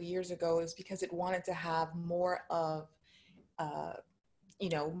couple of years ago, it was because it wanted to have more of, you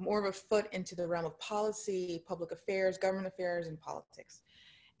know, more of a foot into the realm of policy, public affairs, government affairs, and politics.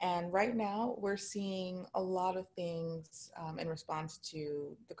 And right now, we're seeing a lot of things in response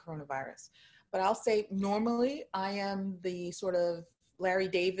to the coronavirus. But I'll say, normally, I am the sort of Larry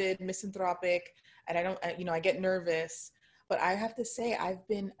David, misanthropic, and I don't, you know, I get nervous. But I have to say, I've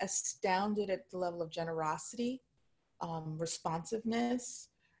been astounded at the level of generosity, responsiveness,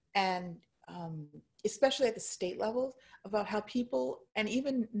 and especially at the state level, about how people and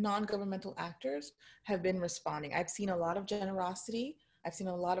even non-governmental actors have been responding. I've seen a lot of generosity. I've seen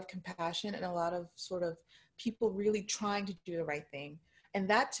a lot of compassion and a lot of sort of people really trying to do the right thing. And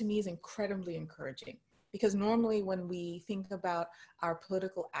that to me is incredibly encouraging, because normally when we think about our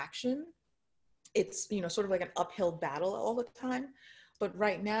political action, it's, you know, sort of like an uphill battle all the time. But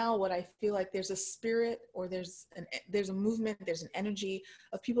right now, what I feel like there's a spirit, or there's a movement, there's an energy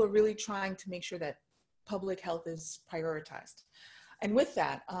of people really trying to make sure that public health is prioritized. And with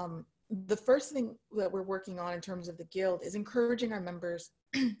that, the first thing that we're working on in terms of the Guild is encouraging our members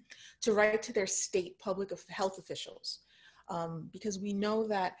to write to their state public health officials. Because we know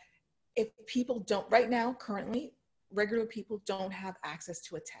that if people don't, right now, currently, regular people don't have access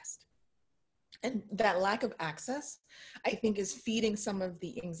to a test. And that lack of access, I think, is feeding some of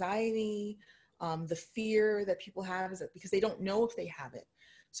the anxiety, the fear that people have, is that because they don't know if they have it.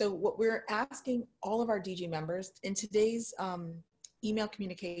 So what we're asking all of our DG members in today's email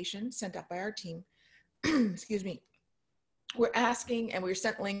communication sent out by our team, excuse me, we're asking, and we're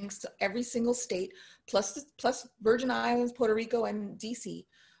sent links to every single state, plus Virgin Islands, Puerto Rico, and DC.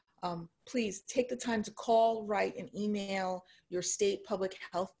 Please take the time to call, write, and email your state public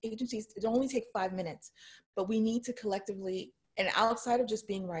health agencies. It only takes 5 minutes, but we need to collectively, and outside of just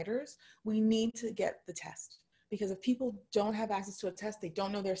being writers, we need to get the test. Because if people don't have access to a test, they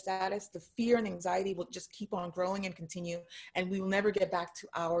don't know their status, the fear and anxiety will just keep on growing and continue, and we will never get back to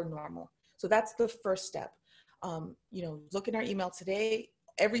our normal. So that's the first step. You know, look in our email today.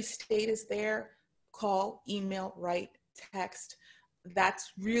 Every state is there. Call, email, write, text.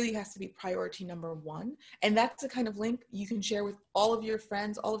 That's really has to be priority number one. And that's the kind of link you can share with all of your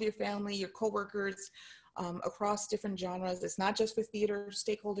friends, all of your family, your coworkers, across different genres. It's not just for theater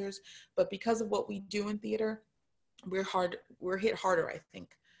stakeholders, but because of what we do in theater, we're hit harder, I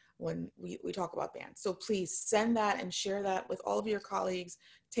think, when we talk about bands. So please send that and share that with all of your colleagues.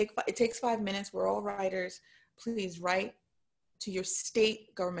 It takes 5 minutes. We're all writers. Please write to your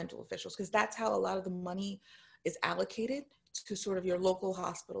state governmental officials, because that's how a lot of the money is allocated to sort of your local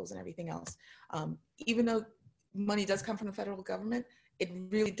hospitals and everything else. Even though money does come from the federal government, it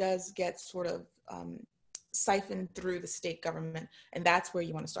really does get sort of siphoned through the state government, and that's where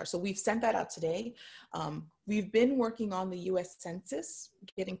you want to start. So we've sent that out today. We've been working on the US Census,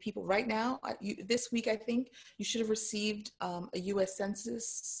 getting people right now. This week, I think, you should have received a US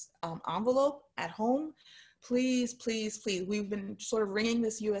Census envelope at home. Please, please, please. We've been sort of ringing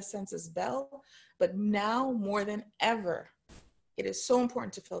this US Census bell, but now more than ever, it is so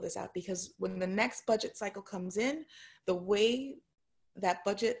important to fill this out, because when the next budget cycle comes in, the way that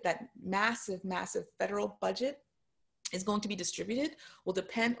budget, that massive, massive federal budget is going to be distributed will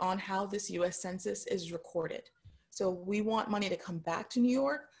depend on how this US Census is recorded. So we want money to come back to New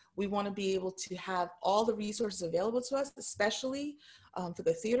York. We want to be able to have all the resources available to us, especially for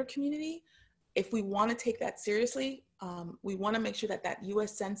the theater community. If we want to take that seriously, we want to make sure that that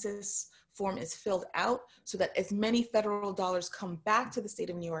US Census form is filled out so that as many federal dollars come back to the state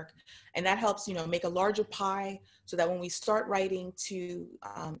of New York, and that helps, you know, make a larger pie, so that when we start writing to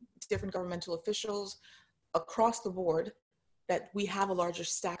different governmental officials across the board, that we have a larger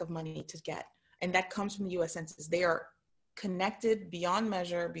stack of money to get. And that comes from the US Census. They are connected beyond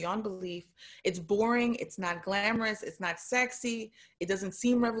measure, beyond belief. It's boring, it's not glamorous, it's not sexy, it doesn't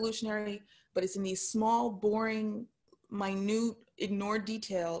seem revolutionary, but it's in these small, boring, minute, ignored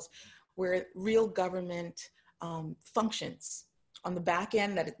details where real government functions on the back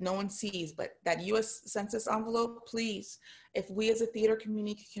end that no one sees. But that US Census envelope, please, if we as a theater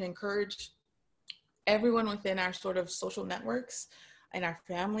community can encourage everyone within our sort of social networks and our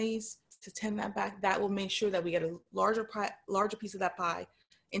families to send that back, that will make sure that we get a larger piece of that pie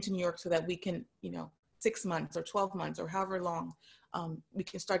into New York, so that we can, you know, 6 months or 12 months or however long, we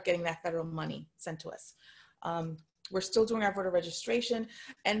can start getting that federal money sent to us. We're still doing our voter registration.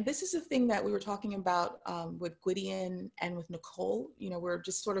 And this is a thing that we were talking about with Gwydion and with Nicole. You know, we're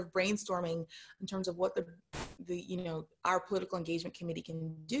just sort of brainstorming in terms of what the you know, our political engagement committee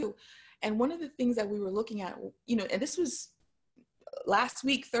can do. And one of the things that we were looking at, you know, and this was last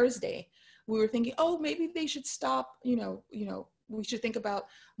week, Thursday, we were thinking, oh, maybe they should stop, we should think about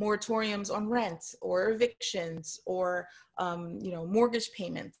moratoriums on rent or evictions or, mortgage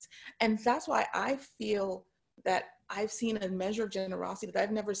payments. And that's why I feel that I've seen a measure of generosity that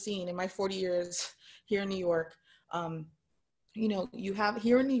I've never seen in my 40 years here in New York. You have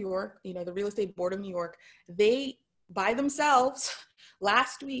here in New York, the Real Estate Board of New York, they by themselves,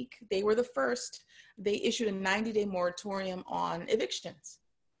 last week, they were the first, they issued a 90-day moratorium on evictions,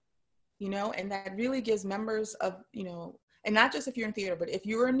 and that really gives members of, and not just if you're in theater, but if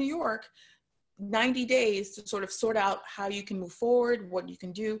you're in New York, 90 days to sort of sort out how you can move forward, what you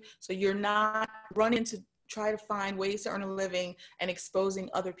can do, so you're not running to try to find ways to earn a living and exposing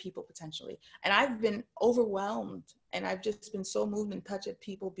other people potentially. And I've been overwhelmed, and I've just been so moved and touched at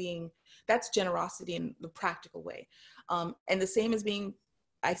people that's generosity in the practical way. And the same as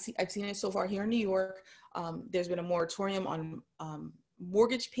I've seen it so far here in New York. There's been a moratorium on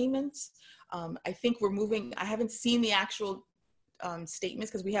mortgage payments. I think we're moving, I haven't seen the actual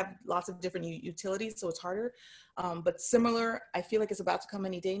statements because we have lots of different utilities, so it's harder. But similar, I feel like it's about to come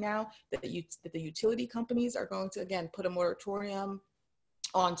any day now that the utility companies are going to, again, put a moratorium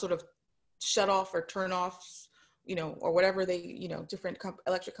on sort of shut off or turn offs, or whatever they, different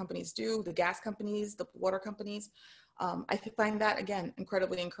electric companies do, the gas companies, the water companies. I find that, again,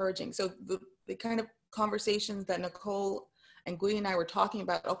 incredibly encouraging. So the kind of conversations that Nicole and Gwydion and I were talking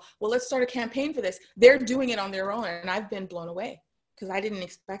about, oh, well, let's start a campaign for this. They're doing it on their own, and I've been blown away because I didn't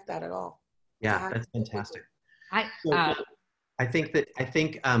expect that at all. Yeah, that's fantastic. I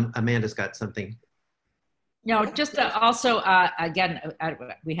think Amanda's got something. Just also, again,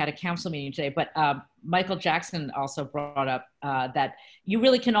 we had a council meeting today, but Michael Jackson also brought up that you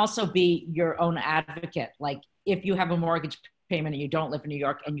really can also be your own advocate. Like if you have a mortgage payment and you don't live in New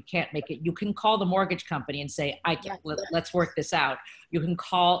York and you can't make it, you can call the mortgage company and say, let's work this out. You can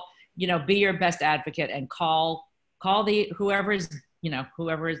call, be your best advocate and call whoever's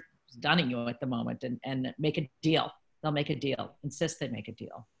dunning you at the moment and make a deal. They'll make a deal, insist they make a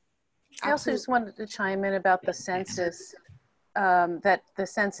deal. I also just wanted to chime in about the census, that the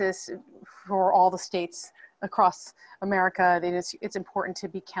census for all the states across America, it's important to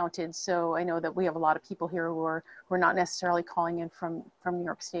be counted. So I know that we have a lot of people here who are not necessarily calling in from New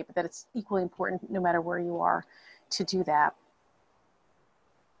York State, but that it's equally important no matter where you are to do that.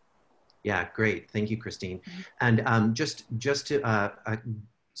 Yeah, great. Thank you, Christine. And just to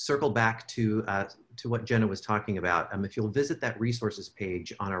circle back to what Jenna was talking about, if you'll visit that resources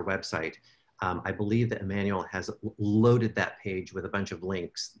page on our website, I believe that Emmanuel has loaded that page with a bunch of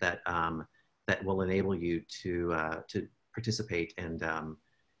links that that will enable you to participate and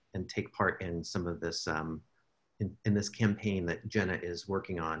take part in some of this in this campaign that Jenna is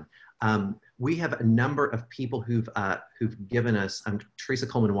working on. We have a number of people who've given us. Teresa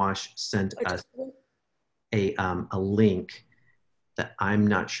Coleman-Wash sent us a link that I'm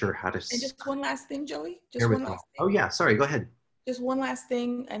not sure how to. And just one last thing, Joey. Just one last thing. Oh yeah, sorry. Go ahead. Just one last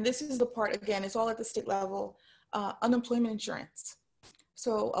thing, and this is the part, again, it's all at the state level, unemployment insurance.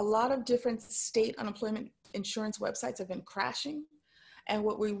 So a lot of different state unemployment insurance websites have been crashing. And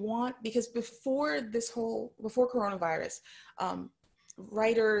what we want, because before coronavirus,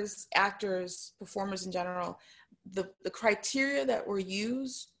 writers, actors, performers in general, the criteria that were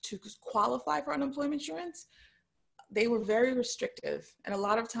used to qualify for unemployment insurance, they were very restrictive. And a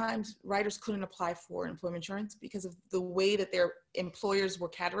lot of times writers couldn't apply for employment insurance because of the way that their employers were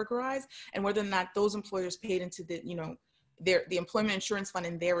categorized and whether or not those employers paid into the employment insurance fund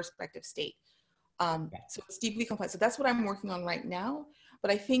in their respective state. So it's deeply complex. So that's what I'm working on right now.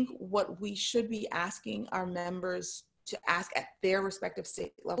 But I think what we should be asking our members to ask at their respective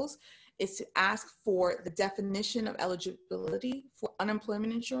state levels is to ask for the definition of eligibility for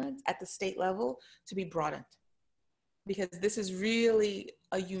unemployment insurance at the state level to be broadened. Because this is really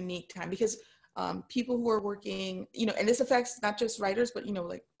a unique time, because people who are working, and this affects not just writers, but,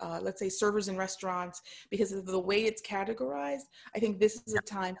 let's say servers in restaurants, because of the way it's categorized. I think this is a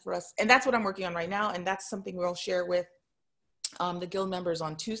time for us, and that's what I'm working on right now. And that's something we'll share with the Guild members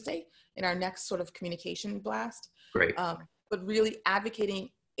on Tuesday in our next sort of communication blast. Great. But really advocating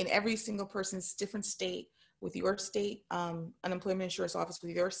in every single person's different state, with your state unemployment insurance office,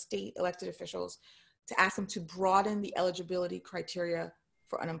 with your state elected officials, to ask them to broaden the eligibility criteria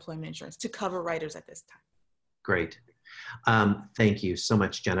for unemployment insurance to cover writers at this time. Great. Thank you so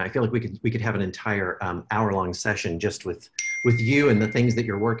much, Jenna. I feel like we could have an entire hour-long session just with you and the things that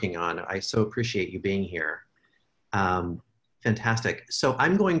you're working on. I so appreciate you being here. Fantastic. So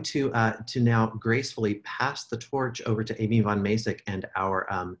I'm going to now gracefully pass the torch over to Amy VonMacek and our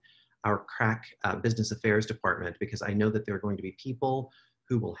CRAC Business Affairs Department, because I know that there are going to be people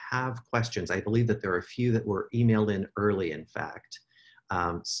who will have questions. I believe that there are a few that were emailed in early, in fact.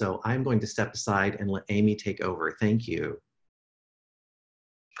 So I'm going to step aside and let Amy take over. Thank you.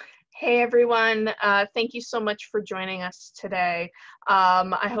 Hey everyone, thank you so much for joining us today.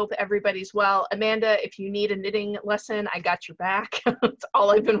 I hope everybody's well. Amanda, if you need a knitting lesson, I got your back. It's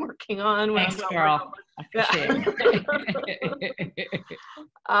all I've been working on. Thanks, girl. I appreciate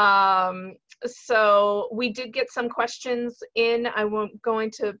it. So we did get some questions in. I won't going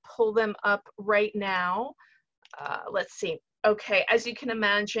to pull them up right now. Let's see. Okay, as you can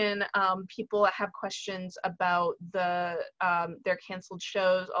imagine, people have questions about their canceled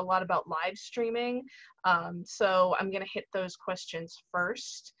shows, a lot about live streaming. So I'm gonna hit those questions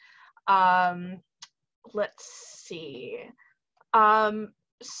first. Let's see.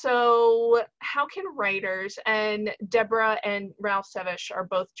 So how can writers, and Deborah and Ralph Sevush are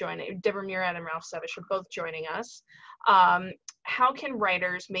both joining, Deborah Murad and Ralph Sevush are both joining us. How can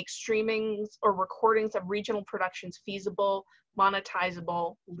writers make streamings or recordings of regional productions feasible,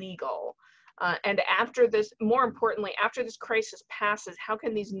 monetizable, legal? And after this, more importantly, after this crisis passes, how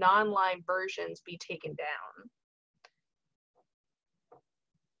can these non-live versions be taken down?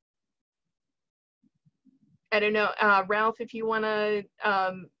 I don't know, Ralph, if you want to,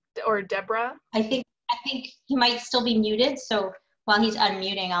 or Deborah? I think he might still be muted, so while he's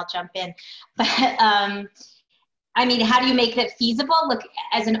unmuting, I'll jump in. But I mean, how do you make that feasible? Look,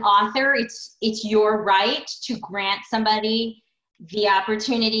 as an author, it's your right to grant somebody the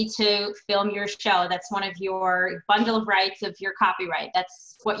opportunity to film your show. That's one of your bundle of rights of your copyright.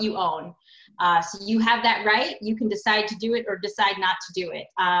 That's what you own. So you have that right. You can decide to do it or decide not to do it.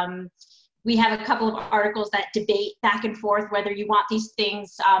 We have a couple of articles that debate back and forth whether you want these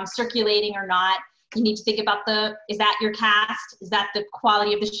things circulating or not. You need to think about is that your cast? Is that the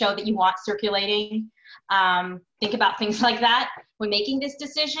quality of the show that you want circulating? Think about things like that when making this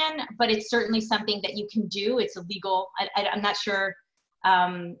decision, but it's certainly something that you can do. It's illegal. I'm not sure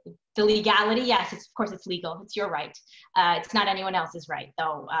the legality. Yes, of course it's legal. It's your right. It's not anyone else's right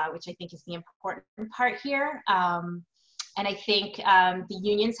though, which I think is the important part here. And I think the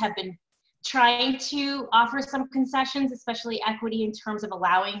unions have been trying to offer some concessions, especially equity, in terms of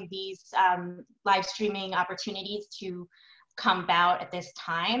allowing these live streaming opportunities to come about at this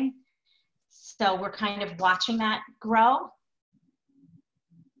time. So we're kind of watching that grow.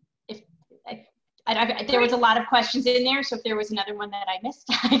 There was a lot of questions in there, so if there was another one that I missed,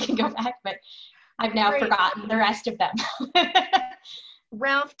 I can go back, but I've now forgotten the rest of them.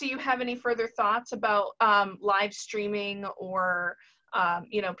 Ralph, do you have any further thoughts about live streaming or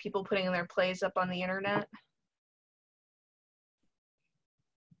you know, people putting their plays up on the internet?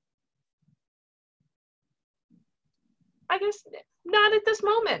 I guess not at this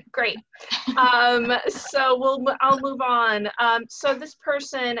moment. Great. So I'll move on. So this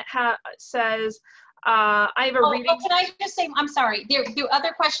person says, I have a reading. Can I just say, I'm sorry. The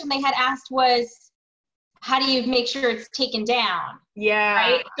other question they had asked was, how do you make sure it's taken down? Yeah.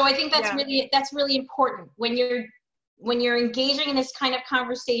 Right. So I think that's really important when you're engaging in this kind of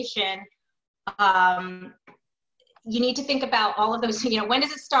conversation. You need to think about all of those. You know, when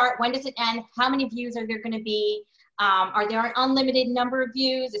does it start? When does it end? How many views are there going to be? Are there an unlimited number of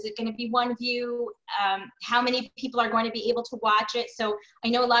views? Is it going to be one view? How many people are going to be able to watch it? So I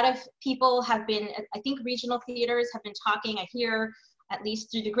know a lot of people have been, I think regional theaters have been talking, I hear at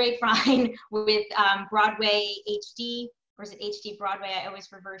least through the grapevine, with Broadway HD, or is it HD Broadway? I always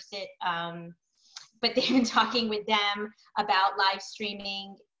reverse it. But they've been talking with them about live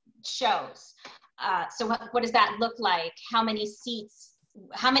streaming shows. So what does that look like? How many seats,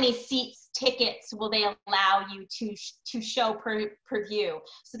 tickets will they allow you to show per view?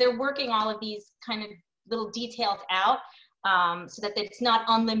 So they're working all of these kind of little details out, so that it's not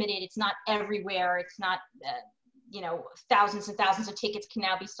unlimited, it's not everywhere, it's not, you know, thousands and thousands of tickets can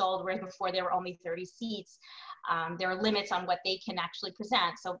now be sold, whereas before there were only 30 seats. There are limits on what they can actually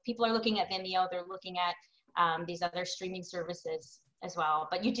present. So people are looking at Vimeo, they're looking at these other streaming services as well.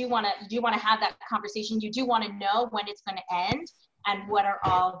 But you do want to have that conversation. You do want to know when it's going to end and what are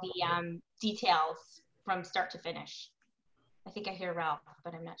all the details from start to finish. I think I hear Ralph,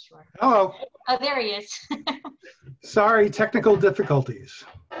 but I'm not sure. Hello. Oh, there he is. Sorry, technical difficulties.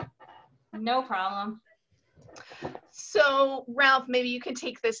 No problem. So Ralph, maybe you can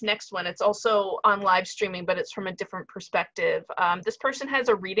take this next one. It's also on live streaming, but it's from a different perspective. This person has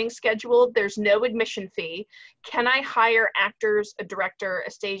a reading scheduled. There's no admission fee. Can I hire actors, a director,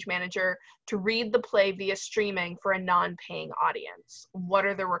 a stage manager to read the play via streaming for a non-paying audience? What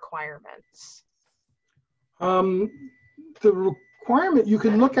are the requirements? The requirement you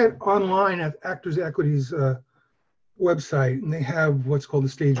can look at online at Actors Equity's website, and they have what's called the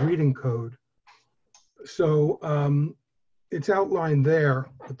stage reading code. So it's outlined there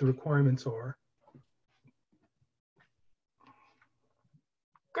what the requirements are.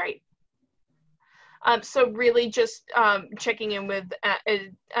 Great. So really just checking in with,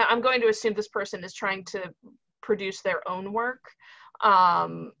 I'm going to assume this person is trying to produce their own work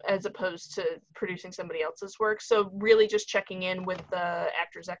as opposed to producing somebody else's work. So really just checking in with the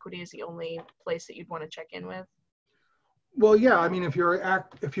Actors Equity is the only place that you'd want to check in with? Well, yeah, I mean, if you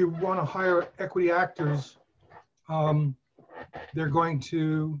want to hire equity actors, they're going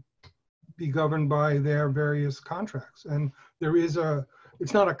to be governed by their various contracts. And there is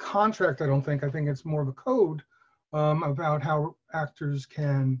it's not a contract, I don't think. I think it's more of a code about how actors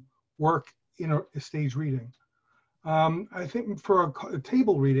can work in a stage reading. I think for a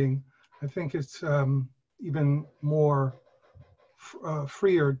table reading, I think it's even more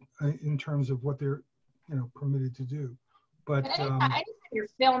freer in terms of what they're permitted to do. But anytime you're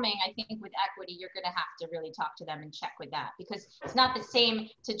filming, I think with equity, you're going to have to really talk to them and check with that, because it's not the same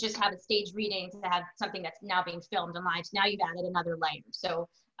to just have a stage reading to have something that's now being filmed and live. So now you've added another layer. So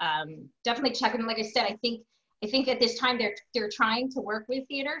definitely check with them. Like I said, I think at this time they're trying to work with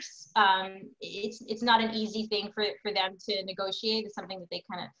theaters. It's not an easy thing for them to negotiate. It's something that they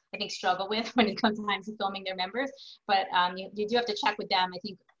kind of, I think, struggle with when it comes time to filming their members. But you do have to check with them, I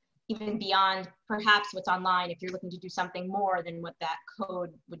think, even beyond perhaps what's online, if you're looking to do something more than what that code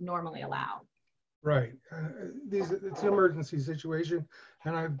would normally allow. Right. It's an emergency situation,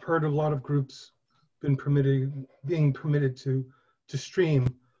 and I've heard a lot of groups being permitted to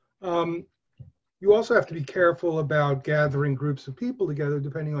stream. You also have to be careful about gathering groups of people together,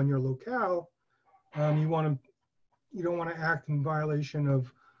 depending on your locale. You don't want to act in violation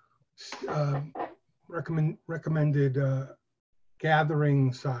of recommended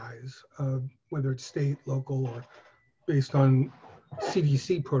gathering size, whether it's state, local, or based on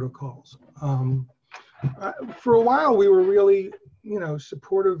CDC protocols. For a while, we were really,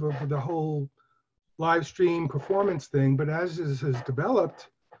 supportive of the whole live stream performance thing, but as this has developed,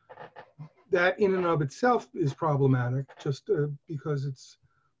 that in and of itself is problematic, just because it's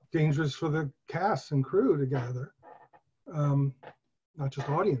dangerous for the cast and crew to gather, not just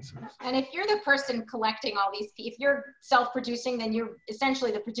audiences. And if you're the person collecting all these, if you're self-producing, then you're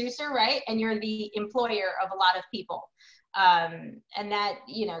essentially the producer, right? And you're the employer of a lot of people. And that,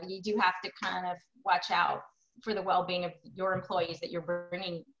 you do have to kind of watch out for the well-being of your employees that you're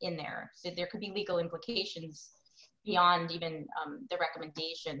bringing in there. So there could be legal implications beyond even the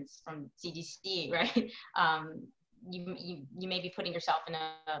recommendations from CDC, right? You may be putting yourself in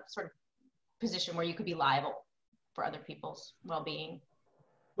a sort of position where you could be liable for other people's well-being.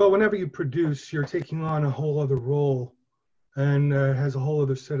 Well, whenever you produce, you're taking on a whole other role, and has a whole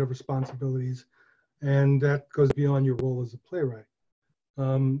other set of responsibilities, and that goes beyond your role as a playwright.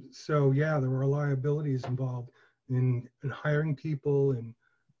 So yeah, there are liabilities involved in hiring people and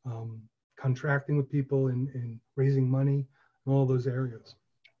contracting with people and raising money in all those areas.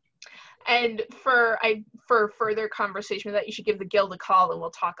 And for further conversation with that, you should give the Guild a call and we'll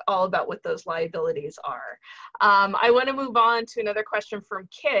talk all about what those liabilities are. I want to move on to another question from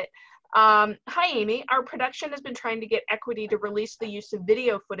Kit. Hi, Amy. Our production has been trying to get equity to release the use of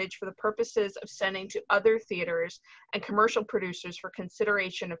video footage for the purposes of sending to other theaters and commercial producers for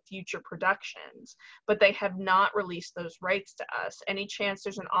consideration of future productions, but they have not released those rights to us. Any chance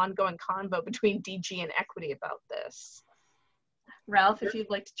there's an ongoing convo between DG and equity about this? Ralph, if you'd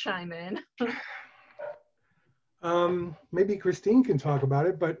like to chime in. Maybe Christine can talk about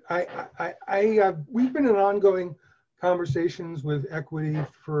it, but we've been in ongoing conversations with equity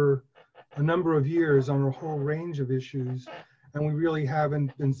for a number of years on a whole range of issues, and we really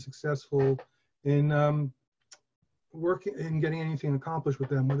haven't been successful in working in getting anything accomplished with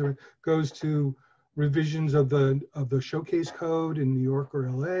them, whether it goes to revisions of the showcase code in New York or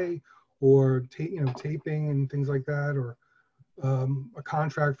LA, or taping and things like that, or a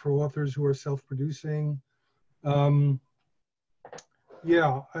contract for authors who are self-producing.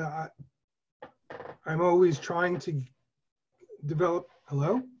 Yeah, I'm always trying to develop.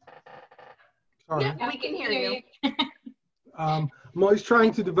 Hello? Sorry. Yeah, we can hear you. I'm always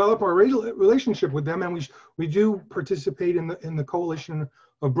trying to develop our relationship with them, and we do participate in the coalition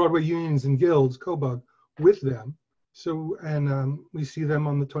of Broadway unions and guilds, COBUG, with them. So, and we see them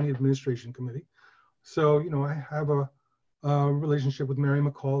on the Tony Administration Committee. So, I have a relationship with Mary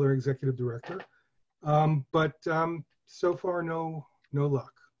McCall, their executive director, but so far no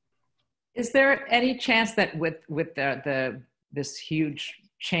luck. Is there any chance that with this huge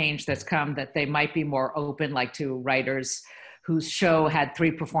change that's come, that they might be more open, like to writers whose show had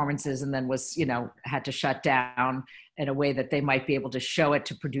 3 performances and then was, you know, had to shut down, in a way that they might be able to show it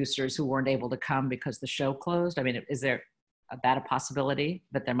to producers who weren't able to come because the show closed? I mean, is there that a possibility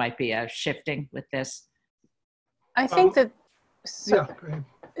that there might be a shifting with this? I think that, yeah, go ahead.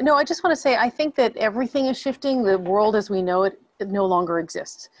 No, I just want to say, I think that everything is shifting. The world as we know it, it no longer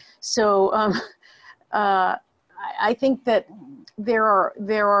exists. So I think that there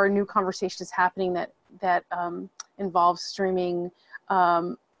are new conversations happening that involve streaming,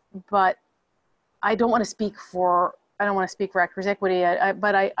 but I don't want to speak for Actors Equity.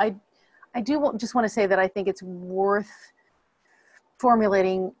 But I do just want to say that I think it's worth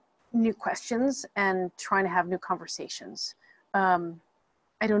formulating new questions and trying to have new conversations.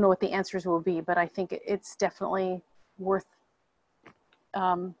 I don't know what the answers will be, but I think it's definitely worth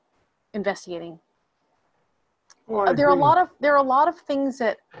investigating. Well, there are a lot of things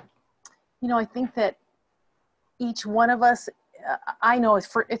that, you know, I think that each one of us, I know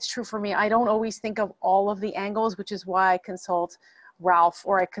it's true for me. I don't always think of all of the angles, which is why I consult Ralph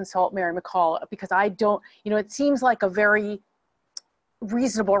or I consult Mary McCall, because I don't, you know, it seems like a very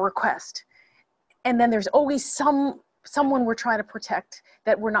reasonable request. And then there's always someone we're trying to protect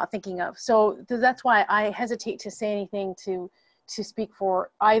that we're not thinking of. So that's why I hesitate to say anything to speak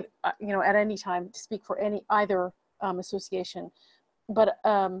for, you know, at any time to speak for either association. But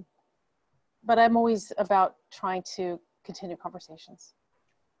I'm always about trying to continue conversations.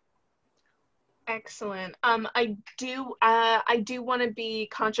 Excellent. I do want to be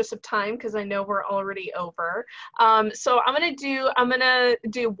conscious of time because I know we're already over. So I'm gonna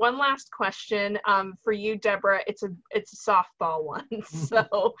do one last question for you, Deborah. It's a softball one.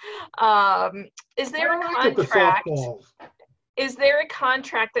 So is there a contract? Is there a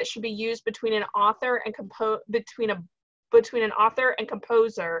contract that should be used between an author and between an author and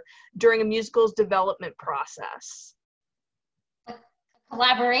composer during a musical's development process? A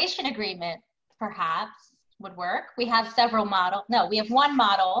collaboration agreement perhaps would work. We have several models. No, we have one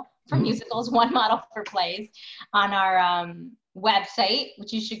model for musicals, one model for plays on our website,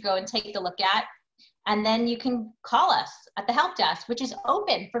 which you should go and take a look at. And then you can call us at the help desk, which is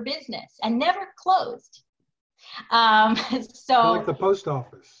open for business and never closed. So like the post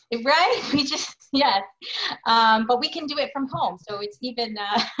office, right? Yes, but we can do it from home, so it's even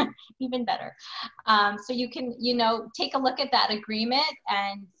even better. So you can, you know, take a look at that agreement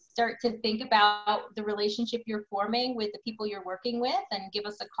and start to think about the relationship you're forming with the people you're working with, and give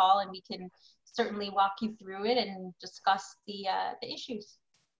us a call, and we can certainly walk you through it and discuss the issues.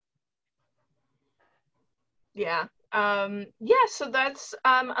 Yeah. Yeah, so that's,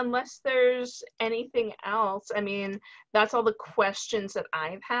 unless there's anything else, I mean, that's all the questions that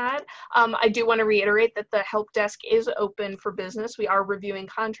I've had. I do want to reiterate that the help desk is open for business. We are reviewing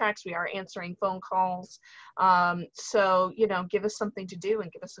contracts. We are answering phone calls. So, you know, give us something to do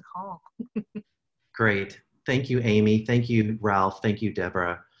and give us a call. Great. Thank you, Amy. Thank you, Ralph. Thank you,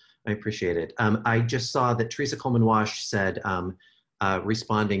 Deborah. I appreciate it. I just saw that Teresa Coleman-Wash said,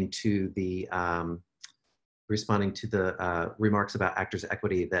 responding to the remarks about Actors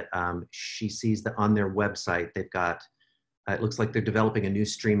Equity, that she sees that on their website they've got, it looks like they're developing a new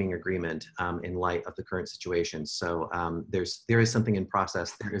streaming agreement in light of the current situation. So there is something in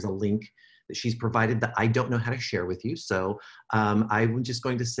process. There is a link that she's provided that I don't know how to share with you. So I'm just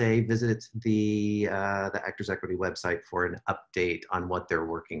going to say visit the Actors Equity website for an update on what they're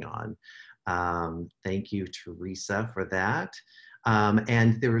working on. Thank you, Teresa, for that.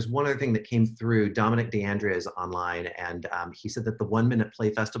 And there was one other thing that came through. Dominic DeAndrea is online, and he said that the 1 Minute Play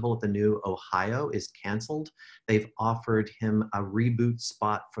Festival at the New Ohio is canceled. They've offered him a reboot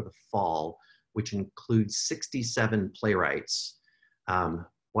spot for the fall, which includes 67 playwrights.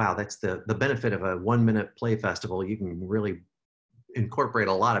 Wow, that's the benefit of a 1 Minute Play Festival. You can really incorporate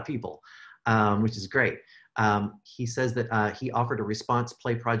a lot of people, which is great. He says that he offered a response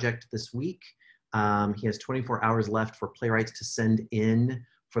play project this week. He has 24 hours left for playwrights to send in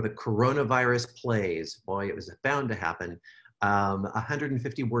for the coronavirus plays. Boy, it was bound to happen.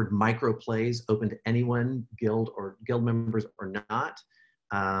 150-word micro plays open to anyone, guild members or not.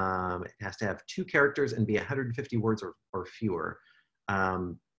 It has to have 2 characters and be 150 words or fewer.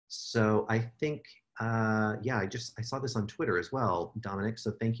 So I think, yeah, I saw this on Twitter as well, Dominic,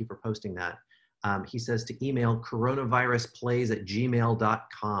 so thank you for posting that. He says to email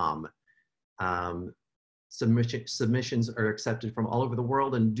coronavirusplays@gmail.com. Submissions are accepted from all over the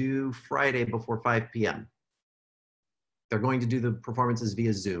world and due Friday before 5 p.m. They're going to do the performances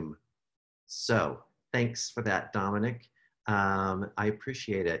via Zoom. So thanks for that, Dominic. I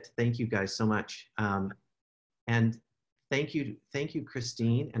appreciate it. Thank you guys so much. And thank you,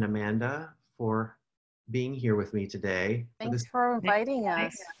 Christine and Amanda for being here with me today. Thanks for inviting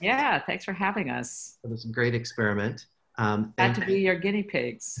us. Yeah, thanks for having us. For this great experiment. Glad to be your guinea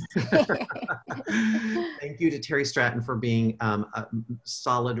pigs. Thank you to Terry Stratton for being a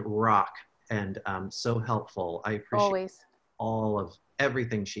solid rock and so helpful. I appreciate all of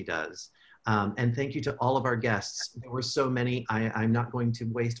everything she does. And thank you to all of our guests. There were so many. I'm not going to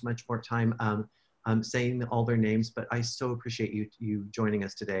waste much more time saying all their names, but I so appreciate you joining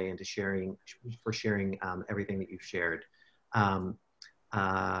us today and sharing everything that you've shared.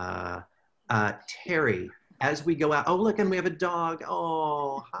 Terry, as we go out, oh look, and we have a dog.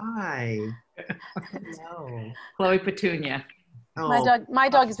 Oh, hi. Hello. Chloe Petunia. Oh. My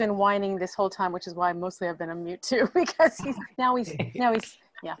dog has been whining this whole time, which is why mostly I've been on mute too, because he's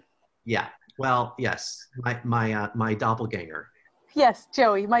yeah. Yeah. Well, yes. My doppelganger. Yes,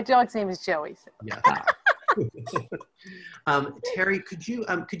 Joey. My dog's name is Joey. So. Yeah. Terry, could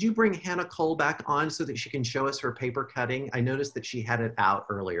you bring Hannah Kohl back on so that she can show us her paper cutting? I noticed that she had it out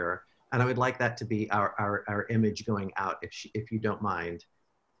earlier, and I would like that to be our image going out, if you don't mind.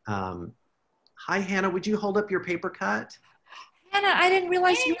 Hi, Hannah. Would you hold up your paper cut? Hannah, I didn't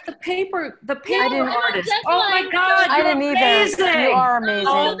realize you were the paper artist. Oh my God, I didn't either. You are amazing.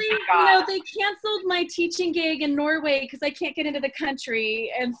 They canceled my teaching gig in Norway because I can't get into the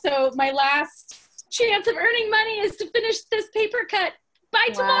country, and so my last chance of earning money is to finish this paper cut by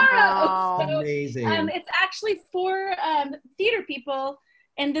tomorrow. So, amazing. It's actually for theater people,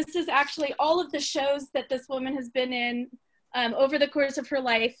 and this is actually all of the shows that this woman has been in over the course of her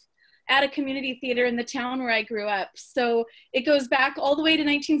life at a community theater in the town where I grew up. So it goes back all the way to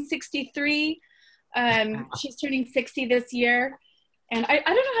 1963. She's turning 60 this year. And I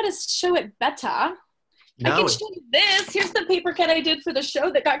don't know how to show it better. No. I can show you this. Here's the paper cut I did for the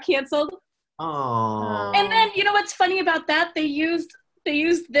show that got canceled. Oh. And then, you know what's funny about that? They used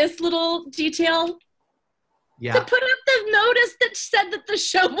this little detail to put up the notice that said that the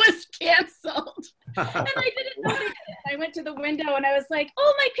show was canceled. And I didn't know they did it. I went to the window and I was like,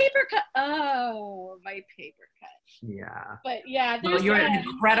 oh, my paper cut. Oh, my paper cut. Yeah. But yeah. Well, you're an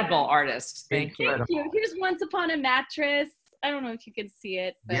incredible artist. Thank you. Thank you. Here's Once Upon a Mattress. I don't know if you can see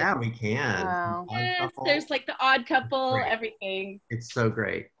it. But yeah, we can. Wow. Yes, there's like The Odd Couple, everything. It's so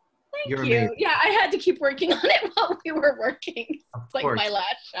great. Thank you. Amazing. Yeah, I had to keep working on it while we were working. It's like my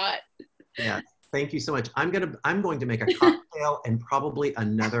last shot. Yeah. Thank you so much. I'm going to make a cocktail and probably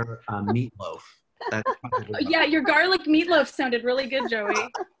another meatloaf. Yeah, your garlic meatloaf sounded really good, Joey.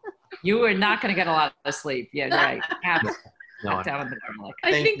 You were not going to get a lot of sleep. Yeah, right. Down the garlic.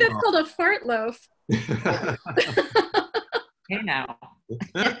 I think that's called a fart loaf. Hey now.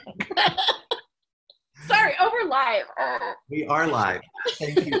 Sorry, we're live. We are live.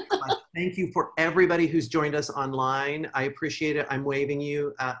 Thank you so much. Thank you for everybody who's joined us online. I appreciate it. I'm waving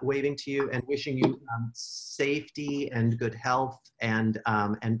to you and wishing you safety and good health and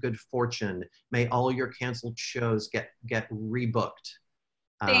good fortune. May all your canceled shows get rebooked.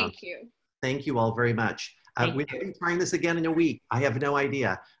 Thank you. Thank you all very much. We may be trying this again in a week. I have no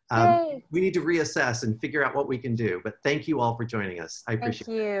idea. We need to reassess and figure out what we can do. But thank you all for joining us. I appreciate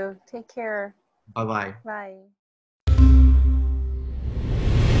it. Thank you. Take care. Bye-bye. Bye.